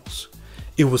 finals,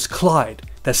 it was Clyde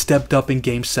that stepped up in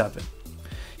Game 7.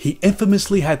 He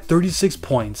infamously had 36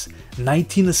 points,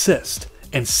 19 assists,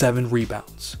 and 7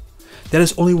 rebounds. That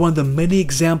is only one of the many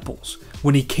examples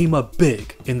when he came up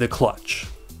big in the clutch.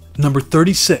 Number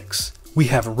 36, we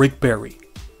have Rick Barry.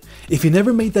 If he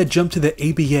never made that jump to the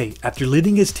ABA after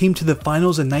leading his team to the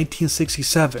finals in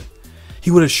 1967,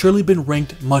 he would have surely been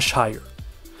ranked much higher.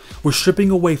 We're stripping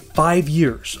away 5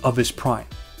 years of his prime.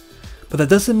 But that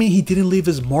doesn't mean he didn't leave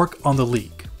his mark on the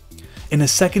league. In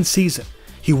his 2nd season,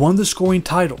 he won the scoring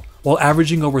title while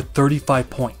averaging over 35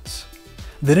 points.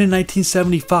 Then in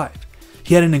 1975,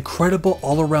 he had an incredible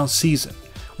all-around season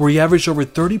where he averaged over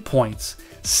 30 points,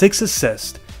 6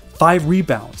 assists, 5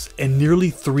 rebounds, and nearly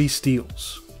 3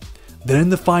 steals. Then in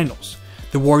the finals,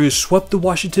 the Warriors swept the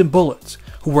Washington Bullets,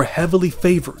 who were heavily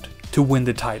favored to win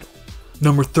the title.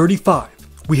 Number 35,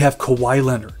 we have Kawhi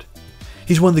Leonard.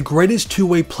 He's one of the greatest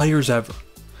two-way players ever.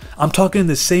 I'm talking in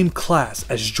the same class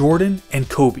as Jordan and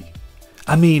Kobe.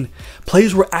 I mean,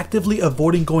 players were actively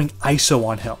avoiding going ISO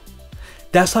on him.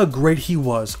 That's how great he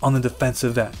was on the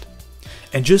defensive end.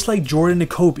 And just like Jordan and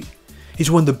Kobe,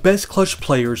 he's one of the best clutch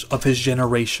players of his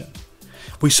generation.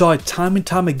 We saw it time and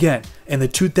time again in the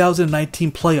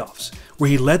 2019 playoffs, where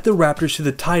he led the Raptors to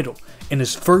the title in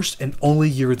his first and only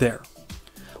year there.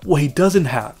 What he doesn't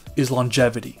have is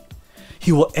longevity.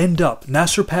 He will end up now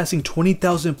surpassing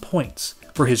 20,000 points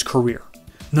for his career.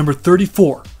 Number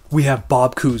 34, we have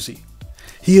Bob Cousy.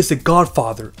 He is the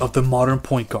godfather of the modern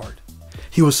point guard.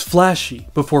 He was flashy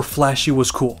before flashy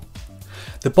was cool.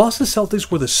 The Boston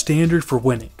Celtics were the standard for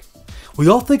winning. We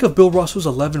all think of Bill Russell's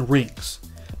 11 rings,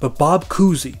 but Bob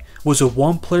Cousy was the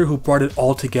one player who brought it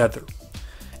all together.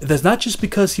 And that's not just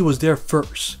because he was there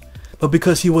first, but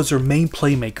because he was their main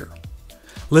playmaker.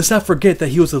 Let's not forget that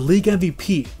he was the league MVP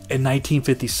in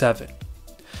 1957.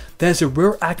 That is a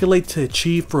rare accolade to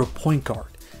achieve for a point guard,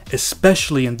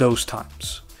 especially in those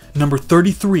times. Number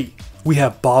 33, we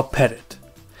have Bob Pettit.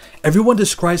 Everyone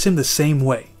describes him the same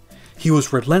way. He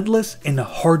was relentless and a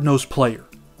hard-nosed player.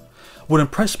 What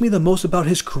impressed me the most about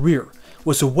his career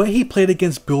was the way he played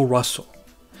against Bill Russell.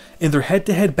 In their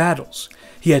head-to-head battles,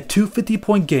 he had 2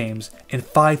 50-point games and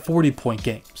 5 40-point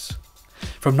games.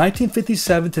 From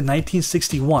 1957 to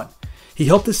 1961, he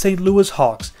helped the St. Louis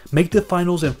Hawks make the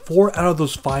finals in 4 out of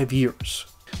those 5 years.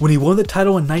 When he won the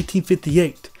title in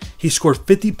 1958, he scored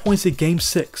 50 points in Game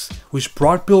 6, which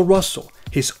brought Bill Russell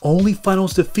his only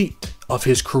finals defeat of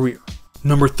his career.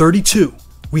 Number 32,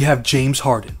 we have James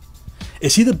Harden.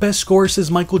 Is he the best scorer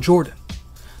since Michael Jordan?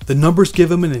 The numbers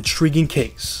give him an intriguing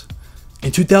case.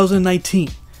 In 2019,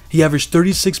 he averaged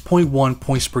 36.1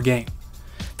 points per game.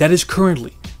 That is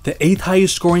currently the 8th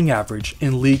highest scoring average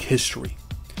in league history.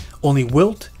 Only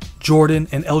Wilt, Jordan,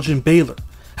 and Elgin Baylor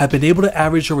have been able to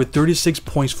average over 36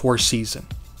 points for a season.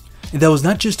 And that was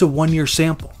not just a one-year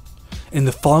sample. In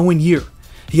the following year,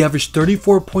 he averaged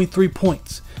 34.3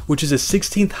 points, which is the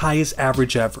 16th highest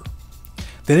average ever.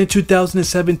 Then in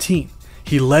 2017,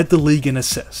 he led the league in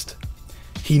assists.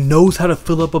 He knows how to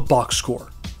fill up a box score.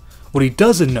 What he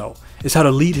doesn't know is how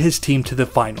to lead his team to the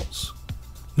finals.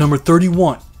 Number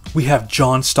 31, we have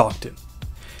John Stockton.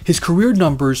 His career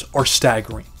numbers are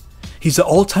staggering. He's the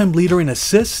all-time leader in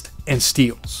assists and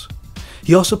steals.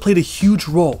 He also played a huge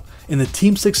role in the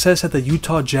team's success that the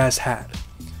Utah Jazz had.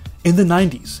 In the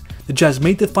 90s, the Jazz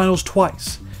made the finals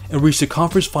twice and reached the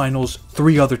conference finals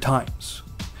 3 other times.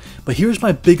 But here's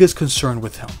my biggest concern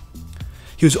with him.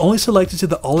 He was only selected to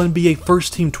the All-NBA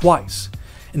first team twice,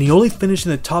 and he only finished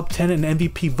in the top 10 in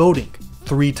MVP voting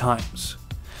 3 times.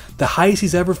 The highest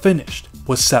he's ever finished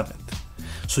was 7th.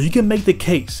 So you can make the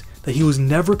case that he was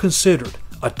never considered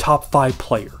a top 5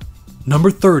 player.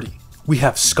 Number 30, we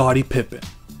have Scottie Pippen.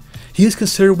 He is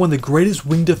considered one of the greatest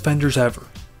wing defenders ever.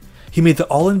 He made the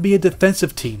All-NBA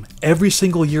defensive team every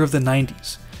single year of the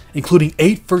 90s, including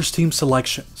 8 first-team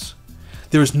selections.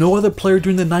 There is no other player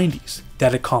during the 90s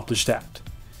that accomplished that.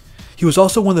 He was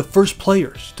also one of the first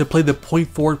players to play the point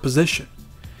forward position.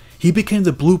 He became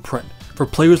the blueprint for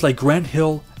players like Grant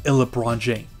Hill and LeBron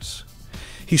James.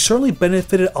 He certainly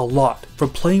benefited a lot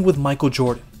from playing with Michael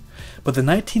Jordan, but the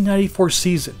 1994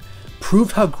 season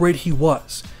proved how great he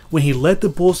was when he led the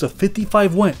Bulls to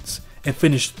 55 wins and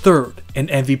finished 3rd in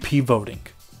MVP voting.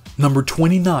 Number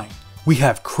 29, we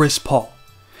have Chris Paul.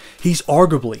 He's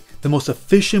arguably the most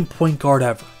efficient point guard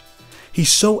ever.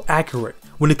 He's so accurate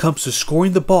when it comes to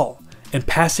scoring the ball and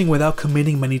passing without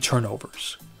committing many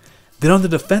turnovers. Then on the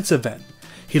defensive end,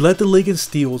 he led the league in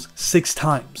steals 6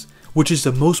 times, which is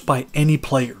the most by any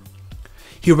player.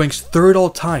 He ranks 3rd all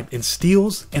time in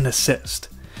steals and assists,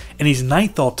 and he's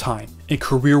 9th all time in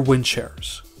career win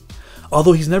shares.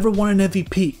 Although he's never won an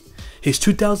MVP, his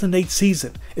 2008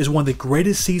 season is one of the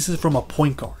greatest seasons from a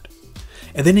point guard.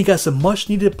 And then he got some much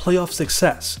needed playoff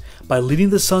success by leading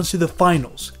the Suns to the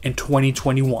finals in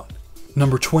 2021.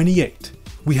 Number 28,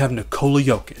 we have Nikola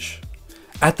Jokic.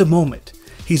 At the moment,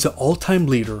 he's the all-time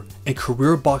leader in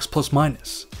career box plus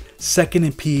minus, 2nd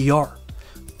in PER,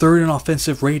 3rd in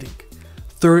offensive rating,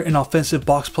 3rd in offensive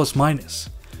box plus minus,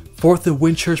 4th in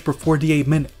win shares per 48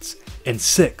 minutes, and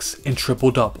 6th in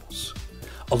triple doubles.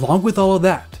 Along with all of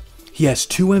that, he has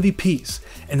 2 MVPs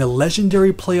and a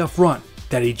legendary playoff run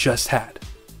that he just had.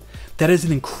 That is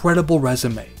an incredible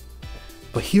resume.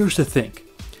 But here's the thing,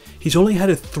 he's only had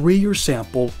a 3-year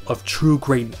sample of true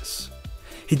greatness.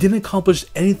 He didn't accomplish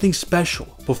anything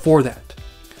special before that.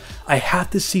 I have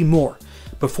to see more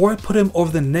before I put him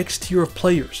over the next tier of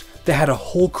players that had a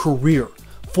whole career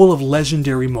full of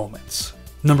legendary moments.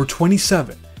 Number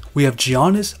 27, we have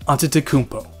Giannis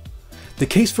Antetokounmpo. The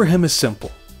case for him is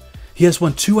simple. He has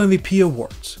won 2 MVP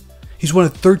awards. He's one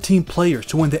of 13 players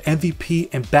to win the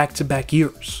MVP in back-to-back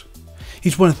years.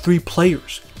 He's one of 3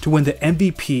 players to win the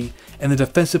MVP and the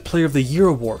Defensive Player of the Year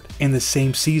award in the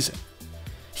same season.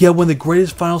 He had one of the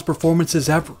greatest finals performances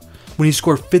ever when he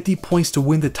scored 50 points to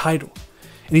win the title,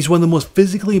 and he's one of the most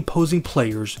physically imposing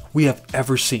players we have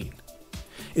ever seen.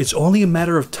 It's only a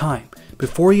matter of time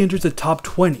before he enters the top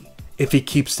 20 if he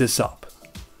keeps this up.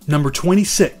 Number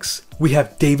 26, we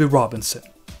have David Robinson.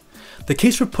 The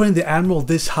case for putting the Admiral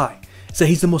this high is that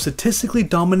he's the most statistically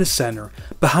dominant center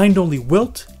behind only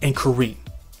Wilt and Kareem.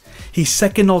 He's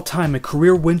 2nd all time in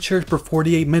career win shares per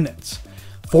 48 minutes,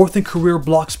 4th in career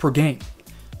blocks per game,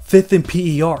 5th in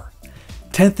PER,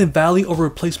 10th in value over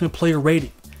replacement player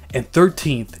rating, and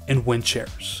 13th in win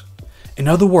shares. In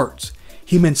other words,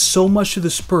 he meant so much to the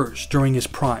Spurs during his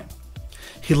prime.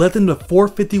 He led them to 4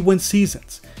 50-win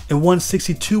seasons and one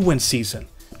 62-win season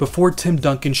before Tim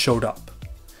Duncan showed up.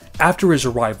 After his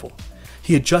arrival,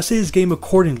 he adjusted his game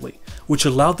accordingly, which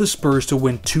allowed the Spurs to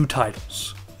win 2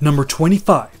 titles. Number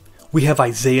 25, we have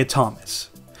Isaiah Thomas.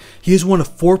 He is one of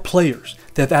 4 players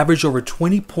that have averaged over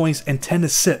 20 points and 10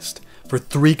 assists for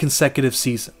 3 consecutive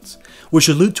seasons, which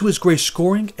allude to his great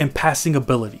scoring and passing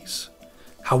abilities.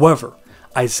 However,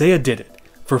 Isaiah did it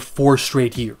for 4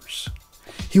 straight years.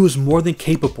 He was more than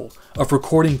capable of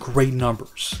recording great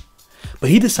numbers, but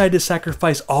he decided to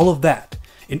sacrifice all of that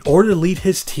in order to lead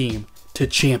his team to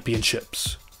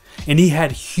championships, and he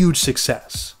had huge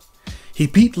success. He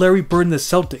beat Larry Bird and the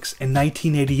Celtics in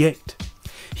 1988.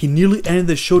 He nearly ended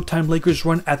the Showtime Lakers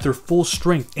run at their full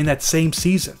strength in that same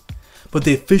season, but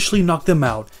they officially knocked them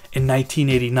out in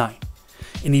 1989.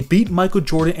 And he beat Michael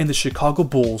Jordan and the Chicago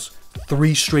Bulls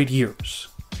 3 straight years.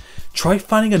 Try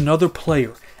finding another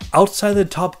player outside the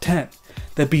top 10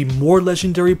 that beat more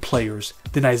legendary players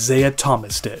than Isaiah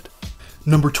Thomas did.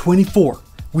 Number 24,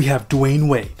 we have Dwayne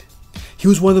Wade. He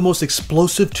was one of the most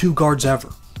explosive 2 guards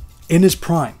ever. In his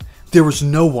prime, there was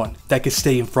no one that could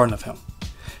stay in front of him.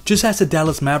 Just ask the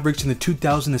Dallas Mavericks in the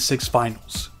 2006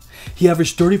 finals. He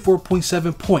averaged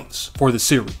 34.7 points for the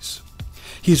series.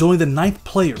 He is only the 9th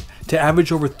player to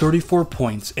average over 34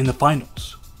 points in the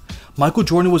finals. Michael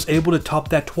Jordan was able to top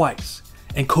that twice,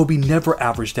 and Kobe never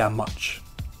averaged that much.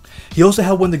 He also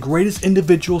had one of the greatest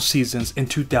individual seasons in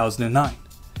 2009.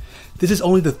 This is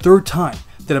only the 3rd time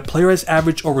that a player has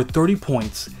averaged over 30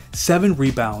 points, 7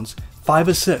 rebounds, 5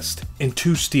 assists, and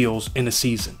 2 steals in a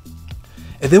season.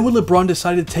 And then when LeBron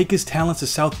decided to take his talents to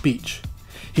South Beach,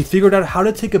 he figured out how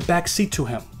to take a back seat to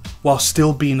him while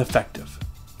still being effective.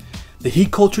 The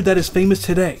Heat culture that is famous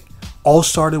today all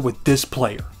started with this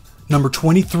player. Number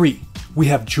 23, we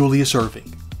have Julius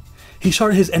Erving. He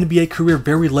started his NBA career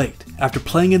very late after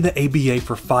playing in the ABA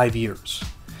for 5 years,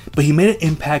 but he made an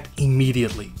impact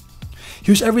immediately.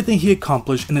 Here's everything he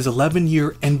accomplished in his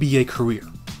 11-year NBA career.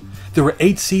 There were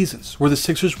 8 seasons where the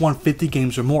Sixers won 50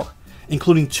 games or more,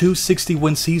 including 2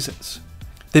 60-win seasons.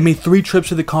 They made 3 trips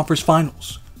to the conference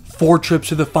finals, 4 trips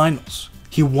to the finals.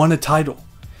 He won a title.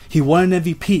 He won an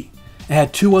MVP and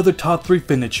had 2 other top 3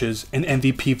 finishes in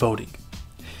MVP voting.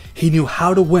 He knew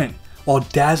how to win while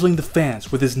dazzling the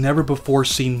fans with his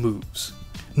never-before-seen moves.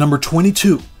 Number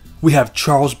 22, we have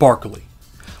Charles Barkley.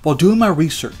 While doing my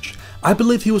research, I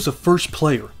believe he was the first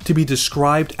player to be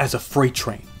described as a freight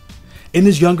train. In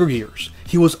his younger years,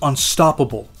 he was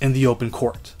unstoppable in the open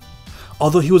court.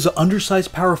 Although he was an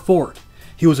undersized power forward,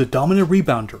 he was a dominant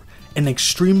rebounder and an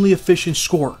extremely efficient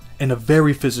scorer in a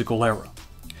very physical era.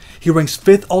 He ranks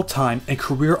 5th all-time in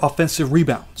career offensive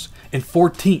rebounds and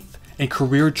 14th in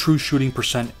career true shooting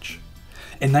percentage.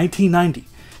 In 1990,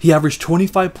 he averaged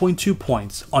 25.2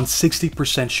 points on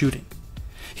 60% shooting.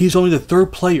 He is only the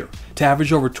 3rd player to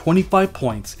average over 25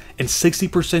 points and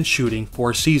 60% shooting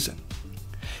for a season.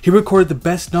 He recorded the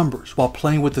best numbers while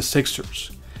playing with the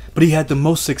Sixers, but he had the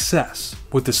most success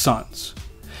with the Suns.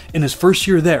 In his first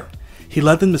year there, he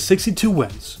led them to 62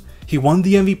 wins, he won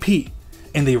the MVP,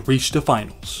 and they reached the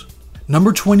finals.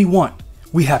 Number 21,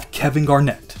 we have Kevin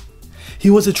Garnett. He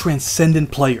was a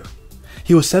transcendent player.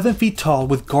 He was 7 feet tall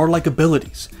with guard-like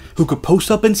abilities, who could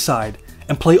post up inside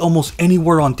and play almost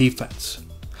anywhere on defense.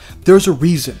 There's a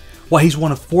reason why he's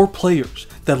one of 4 players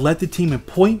that led the team in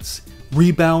points,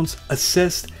 rebounds,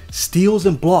 assists, steals,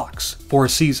 and blocks for a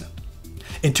season.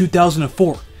 In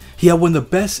 2004, he had one of the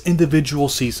best individual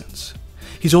seasons.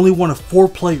 He's only one of 4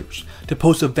 players to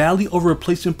post a value over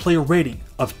replacement player rating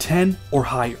of 10 or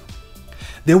higher.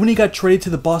 Then when he got traded to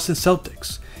the Boston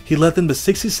Celtics, he led them to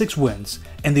 66 wins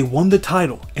and they won the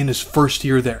title in his first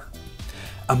year there.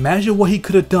 Imagine what he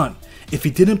could have done if he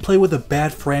didn't play with a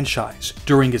bad franchise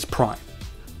during his prime.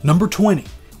 Number 20,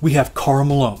 we have Karl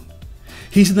Malone.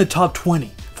 He's in the top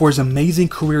 20 for his amazing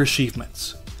career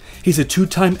achievements. He's a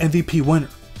 2-time MVP winner.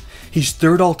 He's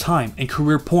 3rd all-time in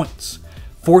career points,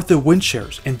 4th in win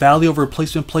shares and value over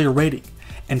replacement player rating,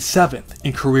 and 7th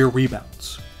in career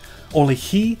rebounds. Only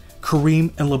he,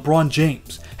 Kareem, and LeBron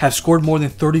James have scored more than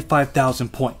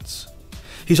 35,000 points.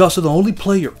 He's also the only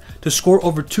player to score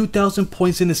over 2,000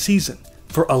 points in a season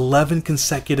for 11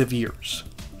 consecutive years.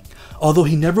 Although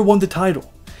he never won the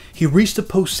title, he reached the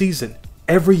postseason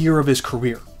every year of his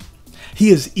career. He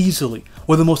is easily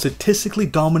one of the most statistically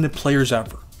dominant players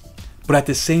ever. But at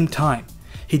the same time,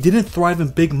 he didn't thrive in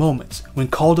big moments when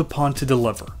called upon to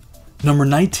deliver. Number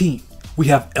 19, we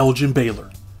have Elgin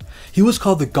Baylor. He was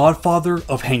called the godfather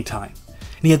of hang time,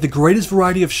 and he had the greatest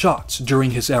variety of shots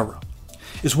during his era.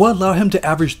 It's what allowed him to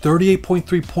average 38.3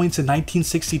 points in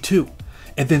 1962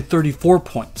 and then 34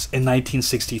 points in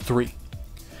 1963.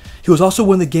 He was also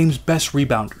one of the game's best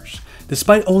rebounders,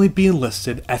 despite only being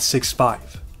listed at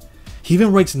 6'5". He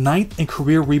even ranks 9th in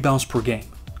career rebounds per game.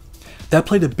 That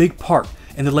played a big part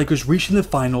in the Lakers reaching the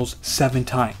finals 7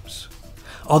 times.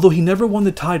 Although he never won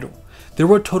the title, there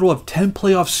were a total of 10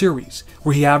 playoff series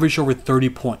where he averaged over 30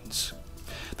 points.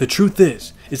 The truth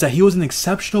is that he was an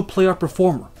exceptional playoff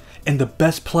performer and the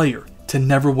best player to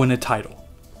never win a title.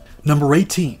 Number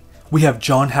 18, we have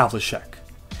John Havlicek.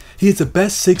 He is the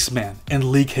best sixth man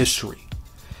in league history,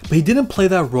 but he didn't play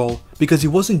that role because he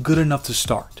wasn't good enough to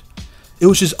start. It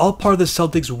was just all part of the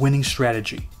Celtics' winning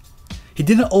strategy. He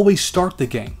didn't always start the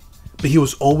game, but he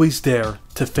was always there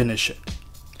to finish it.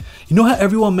 You know how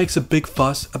everyone makes a big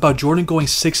fuss about Jordan going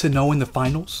 6-0 in the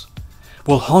finals?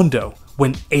 Well, Hondo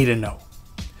went 8-0.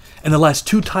 In the last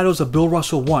two titles that Bill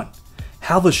Russell won,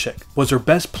 Havlicek was their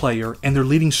best player and their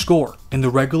leading scorer in the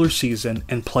regular season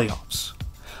and playoffs.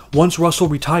 Once Russell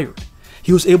retired,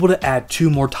 he was able to add 2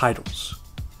 more titles.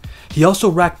 He also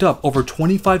racked up over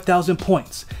 25,000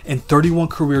 points and 31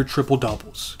 career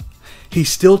triple-doubles.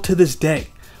 He's still to this day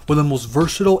one of the most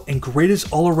versatile and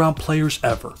greatest all-around players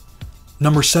ever.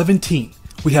 Number 17,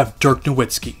 we have Dirk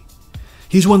Nowitzki.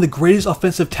 He's one of the greatest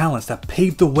offensive talents that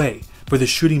paved the way for the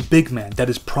shooting big man that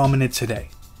is prominent today.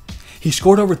 He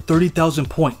scored over 30,000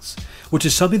 points, which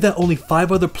is something that only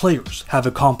 5 other players have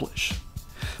accomplished.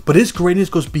 But his greatness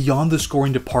goes beyond the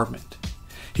scoring department.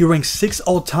 He ranks 6th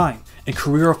all-time in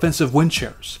career offensive win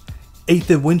shares, 8th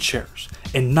in win shares,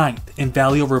 and 9th in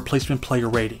value over replacement player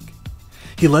rating.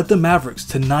 He led the Mavericks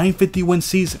to 9 50-win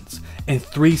seasons and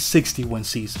 3 60-win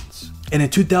seasons. And in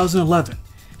 2011,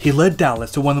 he led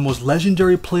Dallas to one of the most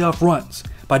legendary playoff runs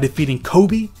by defeating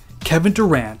Kobe, Kevin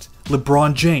Durant,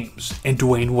 LeBron James, and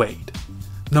Dwayne Wade.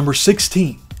 Number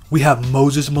 16, we have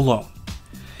Moses Malone.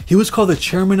 He was called the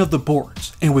chairman of the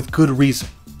boards, and with good reason.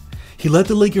 He led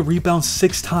the league in rebounds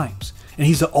 6 times, and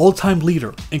he's the all-time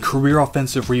leader in career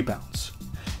offensive rebounds.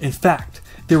 In fact,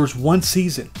 there was one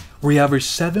season where he averaged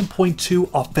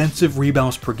 7.2 offensive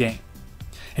rebounds per game.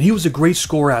 And he was a great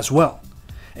scorer as well.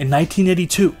 In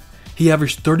 1982, he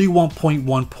averaged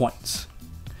 31.1 points.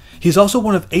 He's also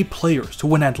one of 8 players to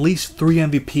win at least 3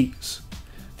 MVPs.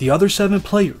 The other 7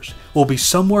 players will be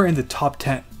somewhere in the top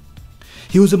 10.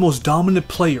 He was the most dominant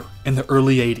player in the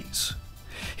early 80s.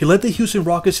 He led the Houston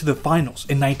Rockets to the finals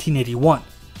in 1981.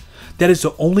 That is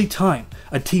the only time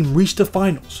a team reached the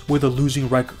finals with a losing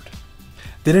record.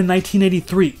 Then in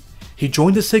 1983, he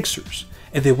joined the Sixers,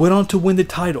 and they went on to win the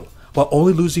title while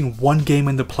only losing 1 game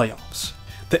in the playoffs.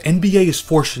 The NBA is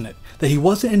fortunate that he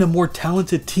wasn't in a more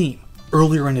talented team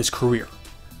earlier in his career.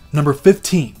 Number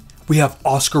 15, we have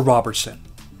Oscar Robertson.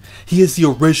 He is the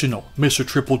original Mr.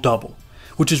 Triple-Double,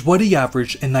 which is what he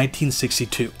averaged in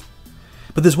 1962.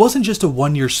 But this wasn't just a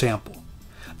 1-year sample.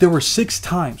 There were 6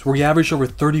 times where he averaged over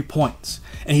 30 points,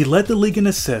 and he led the league in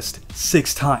assists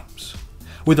 6 times.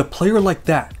 With a player like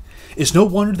that, it's no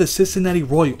wonder the Cincinnati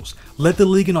Royals led the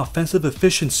league in offensive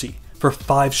efficiency for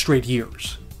 5 straight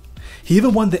years. He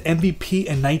even won the MVP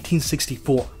in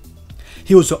 1964.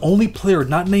 He was the only player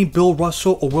not named Bill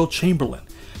Russell or Wilt Chamberlain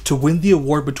to win the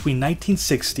award between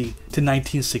 1960 to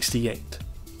 1968.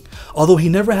 Although he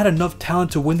never had enough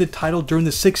talent to win the title during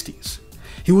the 60s,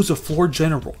 he was a floor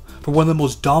general for one of the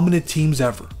most dominant teams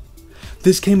ever.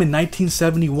 This came in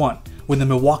 1971 when the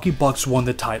Milwaukee Bucks won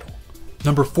the title.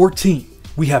 Number 14,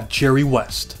 we have Jerry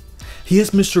West. He is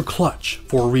Mr. Clutch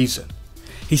for a reason.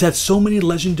 He's had so many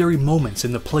legendary moments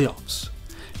in the playoffs.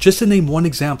 Just to name one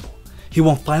example, he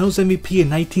won Finals MVP in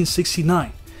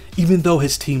 1969, even though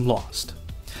his team lost.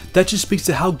 That just speaks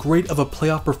to how great of a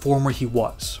playoff performer he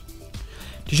was.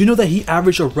 Did you know that he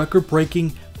averaged a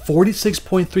record-breaking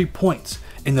 46.3 points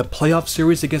in the playoff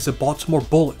series against the Baltimore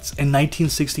Bullets in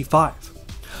 1965?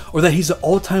 Or that he's the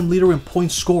all-time leader in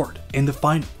points scored in the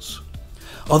finals?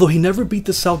 Although he never beat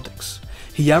the Celtics,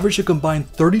 he averaged a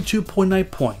combined 32.9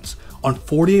 points on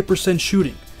 48%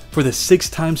 shooting for the 6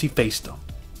 times he faced them.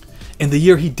 In the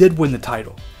year he did win the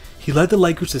title, he led the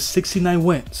Lakers to 69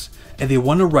 wins, and they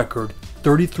won a record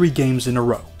 33 games in a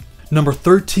row. Number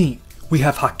 13, we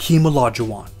have Hakeem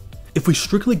Olajuwon. If we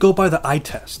strictly go by the eye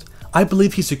test, I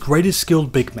believe he's the greatest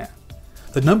skilled big man.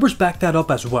 The numbers back that up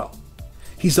as well.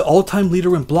 He's the all-time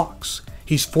leader in blocks,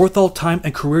 he's 4th all-time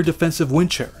in career defensive win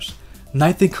shares,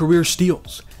 9th in career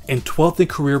steals, and 12th in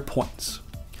career points.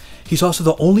 He's also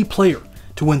the only player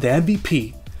to win the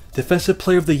MVP, Defensive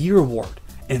Player of the Year award,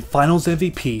 and Finals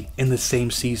MVP in the same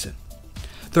season.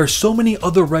 There are so many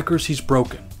other records he's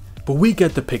broken, but we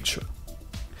get the picture.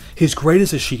 His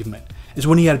greatest achievement is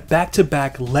when he had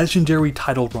back-to-back legendary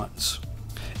title runs.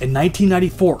 In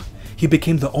 1994, he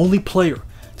became the only player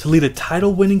to lead a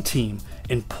title-winning team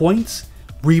in points,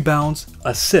 rebounds,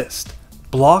 assists,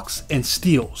 blocks, and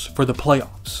steals for the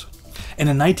playoffs. And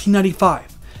in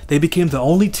 1995, they became the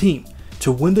only team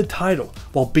to win the title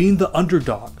while being the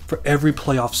underdog for every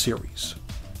playoff series.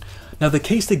 Now the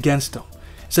case against him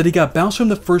is that he got bounced from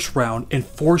the first round in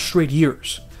 4 straight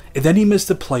years, and then he missed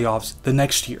the playoffs the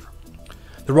next year.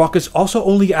 The Rockets also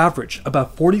only averaged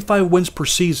about 45 wins per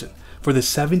season for the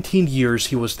 17 years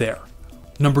he was there.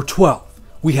 Number 12,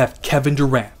 we have Kevin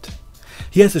Durant.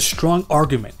 He has a strong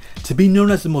argument to be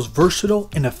known as the most versatile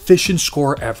and efficient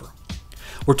scorer ever.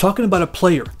 We're talking about a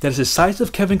player that is the size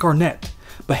of Kevin Garnett,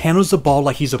 but handles the ball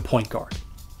like he's a point guard.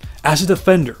 As a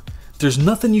defender, there's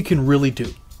nothing you can really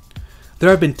do. There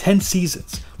have been 10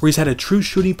 seasons where he's had a true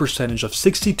shooting percentage of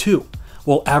 62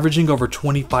 while averaging over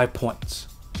 25 points.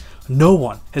 No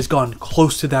one has gone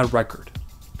close to that record.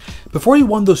 Before he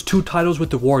won those 2 titles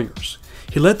with the Warriors,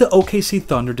 he led the OKC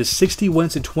Thunder to 60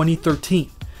 wins in 2013,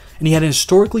 and he had an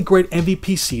historically great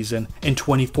MVP season in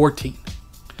 2014.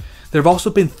 There have also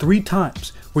been 3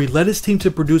 times where he led his team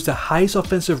to produce the highest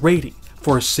offensive rating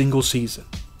for a single season.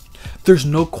 There's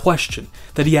no question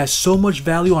that he has so much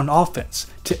value on offense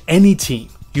to any team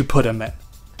you put him in.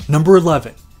 Number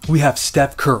 11, we have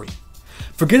Steph Curry.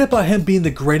 Forget about him being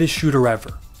the greatest shooter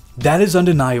ever. That is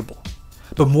undeniable.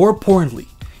 But more importantly,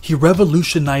 he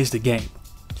revolutionized the game.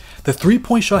 The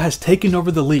three-point shot has taken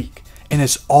over the league, and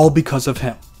it's all because of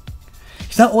him.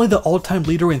 He's not only the all-time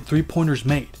leader in three-pointers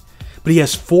made, but he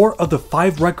has 4 of the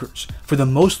 5 records for the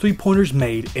most three-pointers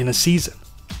made in a season.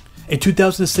 In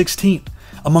 2016,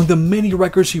 among the many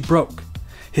records he broke,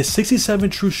 his 67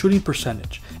 true shooting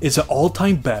percentage is the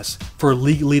all-time best for a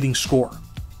league-leading scorer.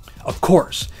 Of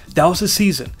course, that was the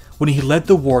season when he led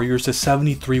the Warriors to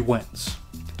 73 wins.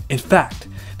 In fact,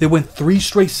 they went 3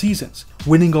 straight seasons,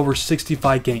 winning over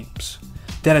 65 games.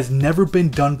 That has never been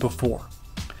done before.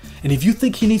 And if you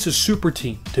think he needs a super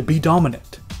team to be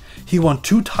dominant, he won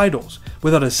 2 titles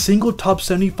without a single top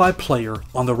 75 player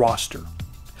on the roster.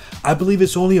 I believe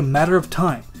it's only a matter of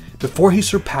time before he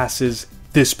surpasses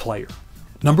this player.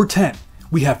 Number 10,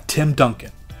 we have Tim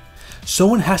Duncan.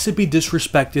 Someone has to be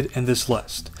disrespected in this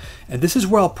list, and this is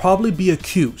where I'll probably be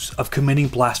accused of committing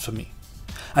blasphemy.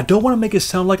 I don't want to make it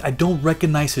sound like I don't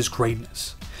recognize his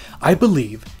greatness. I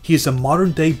believe he is a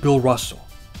modern day Bill Russell.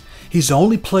 He's the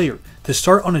only player to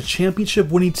start on a championship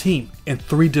winning team in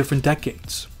 3 different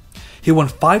decades. He won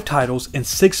 5 titles and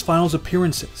 6 finals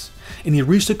appearances, and he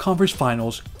reached the conference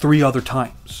finals 3 other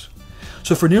times.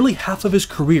 So for nearly half of his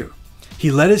career,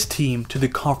 he led his team to the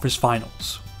conference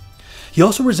finals. He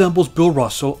also resembles Bill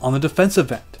Russell on the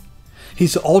defensive end.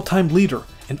 He's the all-time leader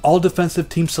in all defensive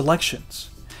team selections.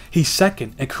 He's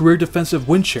second in career defensive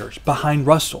win shares behind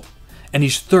Russell, and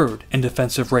he's third in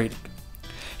defensive rating.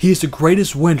 He is the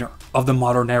greatest winner of the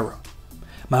modern era.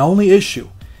 My only issue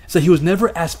is that he was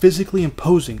never as physically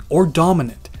imposing or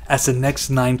dominant as the next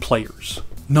 9 players.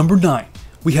 Number 9,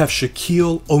 we have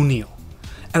Shaquille O'Neal.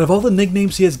 Out of all the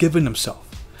nicknames he has given himself,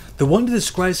 the one that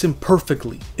describes him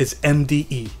perfectly is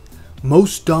MDE,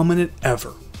 most dominant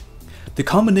ever. The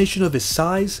combination of his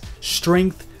size,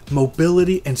 strength,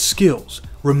 mobility, and skills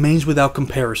remains without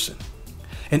comparison.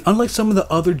 And unlike some of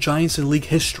the other giants in league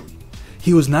history,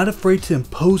 he was not afraid to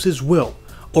impose his will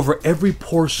over every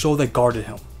poor soul that guarded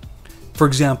him. For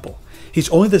example, he's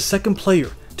only the second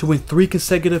player to win 3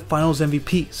 consecutive Finals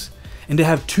MVPs and to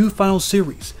have 2 final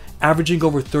series averaging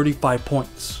over 35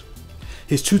 points.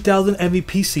 His 2000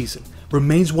 MVP season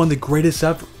remains one of the greatest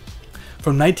ever.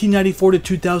 From 1994 to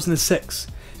 2006,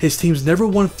 his teams never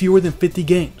won fewer than 50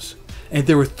 games, and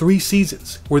there were 3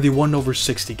 seasons where they won over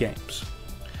 60 games.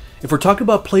 If we're talking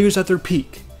about players at their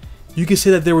peak, you can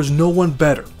say that there was no one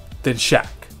better than Shaq.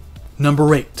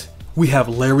 Number 8, we have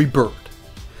Larry Bird.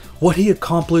 What he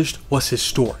accomplished was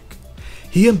historic.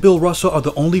 He and Bill Russell are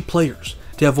the only players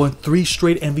to have won 3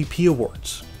 straight MVP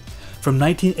awards. From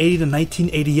 1980 to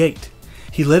 1988,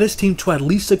 he led his team to at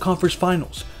least the conference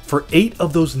finals for 8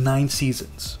 of those 9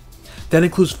 seasons. That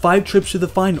includes 5 trips to the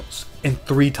finals and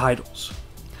 3 titles.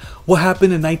 What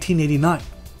happened in 1989?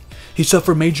 He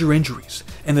suffered major injuries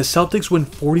and the Celtics win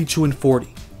 42-40.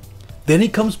 Then he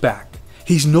comes back,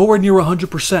 he's nowhere near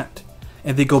 100%,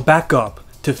 and they go back up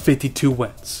to 52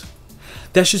 wins.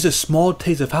 That's just a small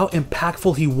taste of how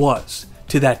impactful he was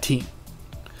to that team.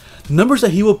 The numbers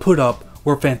that he would put up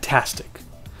were fantastic,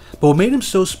 but what made him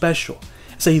so special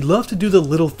is that he loved to do the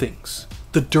little things,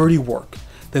 the dirty work,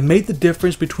 that made the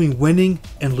difference between winning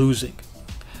and losing.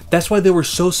 That's why they were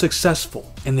so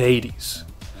successful in the 80s.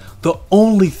 The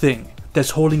only thing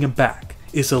that's holding him back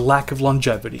is the lack of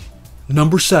longevity.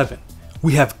 Number 7,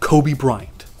 we have Kobe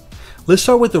Bryant. Let's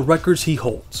start with the records he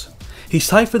holds. He's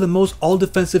tied for the most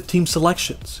all-defensive team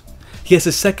selections. He has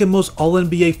the second most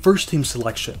all-NBA first team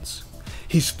selections.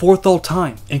 He's 4th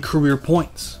all-time in career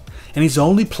points, and he's the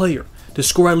only player to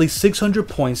score at least 600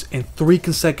 points in 3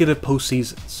 consecutive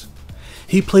postseasons.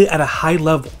 He played at a high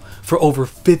level for over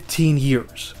 15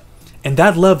 years, and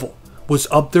that level was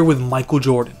up there with Michael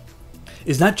Jordan.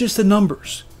 It's not just the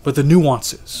numbers, but the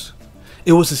nuances.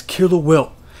 It was his killer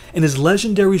will and his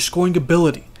legendary scoring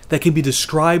ability that can be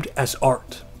described as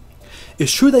art.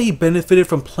 It's true that he benefited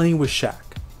from playing with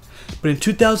Shaq, but in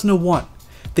 2001,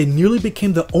 they nearly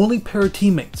became the only pair of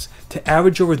teammates to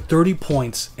average over 30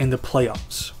 points in the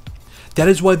playoffs. That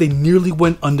is why they nearly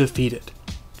went undefeated.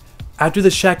 After the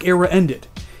Shaq era ended,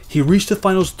 he reached the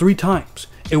finals 3 times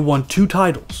and won 2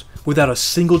 titles without a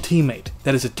single teammate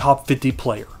that is a top 50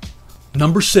 player.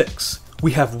 Number 6,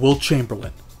 we have Wilt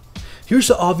Chamberlain. Here's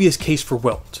the obvious case for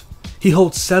Wilt. He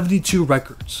holds 72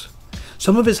 records.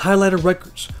 Some of his highlighted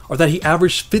records are that he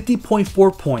averaged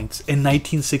 50.4 points in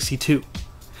 1962.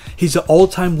 He's the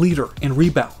all-time leader in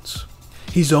rebounds.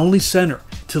 He's the only center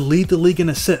to lead the league in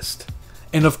assists.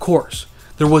 And of course,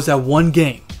 there was that one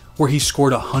game where he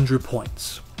scored 100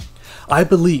 points. I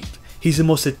believe he's the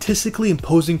most statistically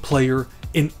imposing player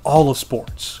in all of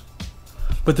sports.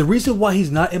 But the reason why he's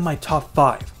not in my top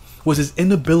 5 was his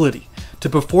inability to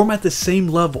perform at the same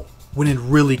level when it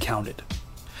really counted.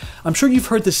 I'm sure you've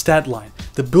heard the stat line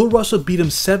that Bill Russell beat him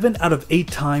 7 out of 8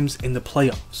 times in the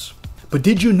playoffs. But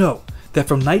did you know that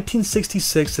from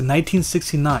 1966 to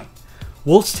 1969,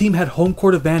 Wilt's team had home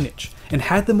court advantage and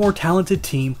had the more talented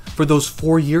team for those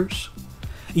 4 years?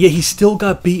 Yet he still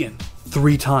got beaten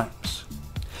 3 times.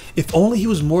 If only he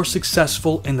was more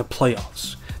successful in the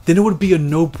playoffs, then it would be a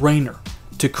no-brainer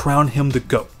to crown him the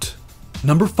GOAT.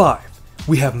 Number 5,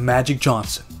 we have Magic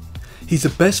Johnson. He's the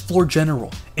best floor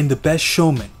general and the best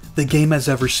showman the game has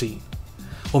ever seen.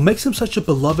 What makes him such a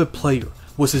beloved player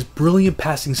was his brilliant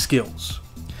passing skills.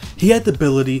 He had the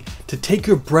ability to take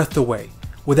your breath away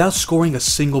without scoring a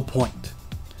single point.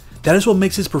 That is what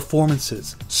makes his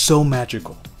performances so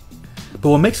magical. But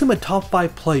what makes him a top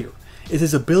 5 player is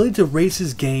his ability to raise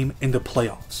his game in the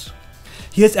playoffs.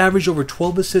 He has averaged over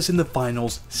 12 assists in the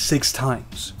finals 6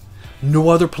 times. No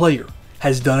other player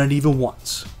has done it even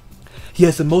once. He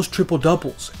has the most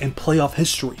triple-doubles in playoff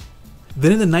history.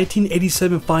 Then in the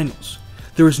 1987 finals,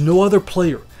 there is no other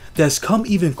player that has come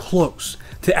even close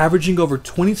to averaging over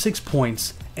 26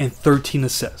 points and 13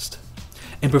 assists.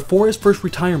 And before his first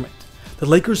retirement, the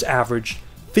Lakers averaged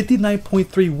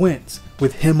 59.3 wins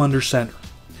with him under center.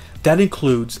 That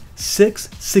includes 6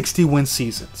 60-win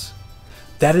seasons.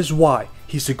 That is why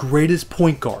he's the greatest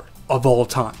point guard of all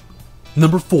time.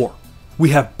 Number 4, we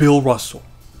have Bill Russell.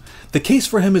 The case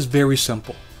for him is very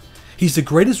simple. He's the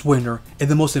greatest winner and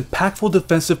the most impactful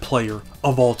defensive player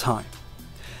of all time.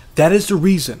 That is the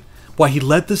reason why he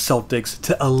led the Celtics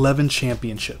to 11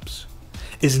 championships.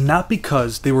 It's not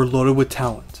because they were loaded with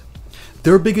talent.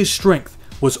 Their biggest strength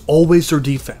was always their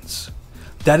defense.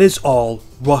 That is all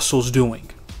Russell's doing.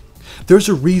 There's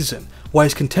a reason why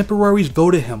his contemporaries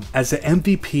voted him as the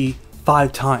MVP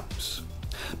 5 times.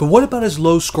 But what about his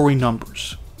low scoring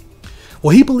numbers?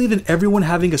 Well, he believed in everyone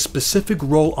having a specific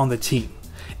role on the team,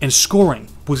 and scoring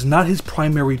was not his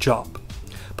primary job.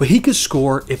 But he could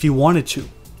score if he wanted to.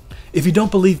 If you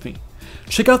don't believe me,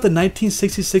 check out the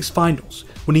 1966 finals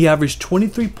when he averaged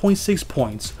 23.6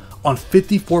 points on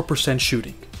 54%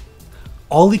 shooting.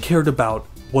 All he cared about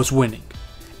was winning,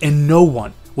 and no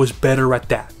one was better at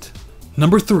that.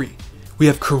 Number 3, we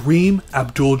have Kareem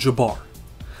Abdul-Jabbar.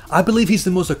 I believe he's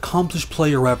the most accomplished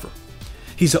player ever.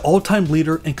 He's the all-time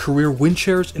leader in career win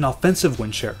shares and offensive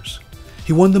win shares.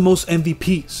 He won the most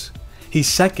MVPs. He's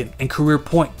second in career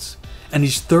points, and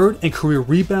he's third in career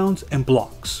rebounds and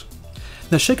blocks.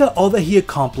 Now check out all that he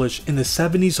accomplished in the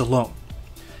 70s alone.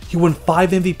 He won 5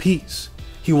 MVPs.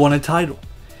 He won a title.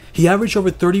 He averaged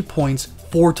over 30 points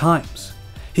 4 times.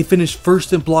 He finished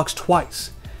first in blocks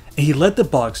twice, and he led the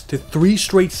Bucks to 3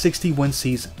 straight 60-win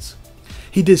seasons.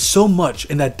 He did so much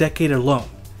in that decade alone,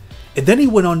 and then he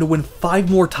went on to win 5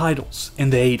 more titles in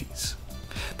the 80s.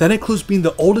 That includes being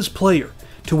the oldest player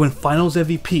to win Finals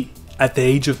MVP at the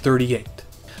age of 38.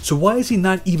 So why is he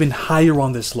not even higher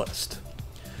on this list?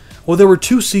 Well, there were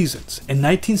 2 seasons, in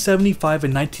 1975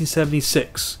 and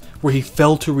 1976, where he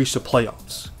failed to reach the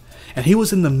playoffs, and he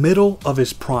was in the middle of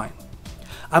his prime.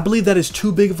 I believe that is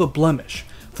too big of a blemish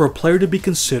for a player to be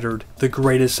considered the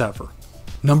greatest ever.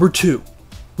 Number 2,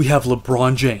 we have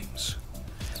LeBron James.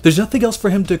 There's nothing else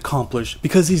for him to accomplish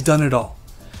because he's done it all.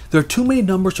 There are too many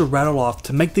numbers to rattle off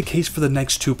to make the case for the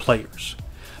next 2 players.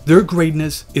 Their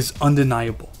greatness is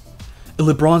undeniable. In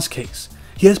LeBron's case,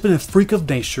 he has been a freak of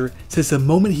nature since the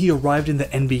moment he arrived in the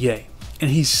NBA,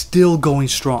 and he's still going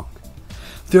strong.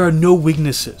 There are no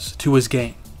weaknesses to his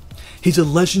game. He's a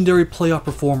legendary playoff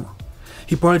performer.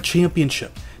 He brought a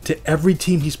championship to every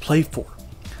team he's played for.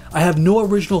 I have no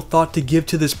original thought to give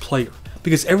to this player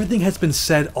because everything has been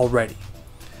said already.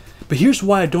 But here's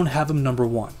why I don't have him number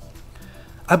 1.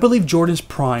 I believe Jordan's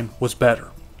prime was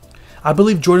better. I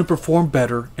believe Jordan performed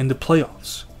better in the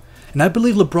playoffs. and I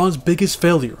believe LeBron's biggest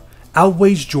failure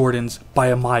outweighs Jordan's by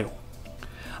a mile.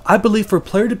 I believe for a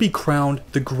player to be crowned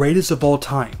the greatest of all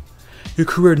time, your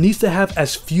career needs to have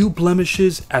as few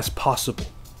blemishes as possible.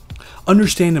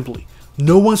 Understandably,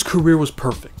 no one's career was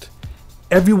perfect.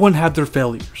 Everyone had their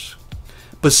failures.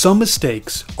 But some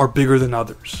mistakes are bigger than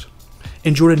others.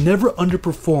 And Jordan never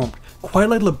underperformed quite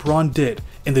like LeBron did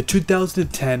in the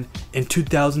 2010 and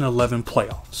 2011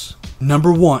 playoffs.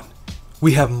 Number 1,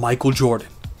 we have Michael Jordan.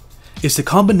 It's the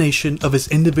combination of his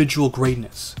individual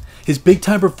greatness, his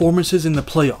big-time performances in the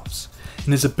playoffs,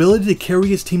 and his ability to carry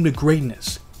his team to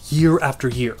greatness year after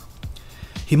year.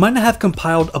 He might not have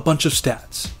compiled a bunch of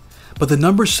stats, but the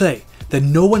numbers say that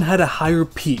no one had a higher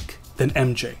peak than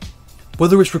MJ.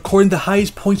 Whether it's recording the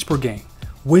highest points per game,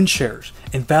 win shares,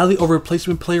 and value over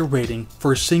replacement player rating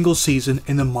for a single season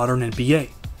in the modern NBA,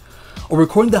 or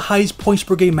recording the highest points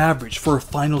per game average for a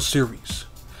final series,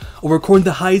 or recording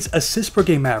the highest assists per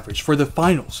game average for the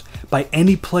finals by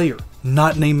any player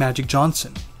not named Magic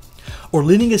Johnson, or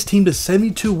leading his team to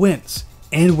 72 wins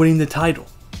and winning the title,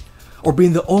 or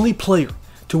being the only player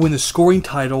to win the scoring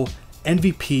title,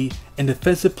 MVP, and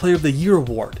Defensive Player of the Year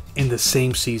award in the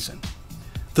same season.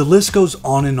 The list goes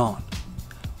on and on.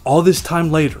 All this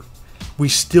time later, we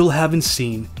still haven't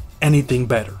seen anything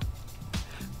better.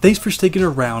 Thanks for sticking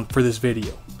around for this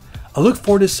video. I look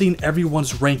forward to seeing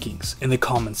everyone's rankings in the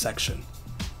comments section.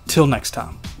 Till next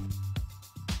time.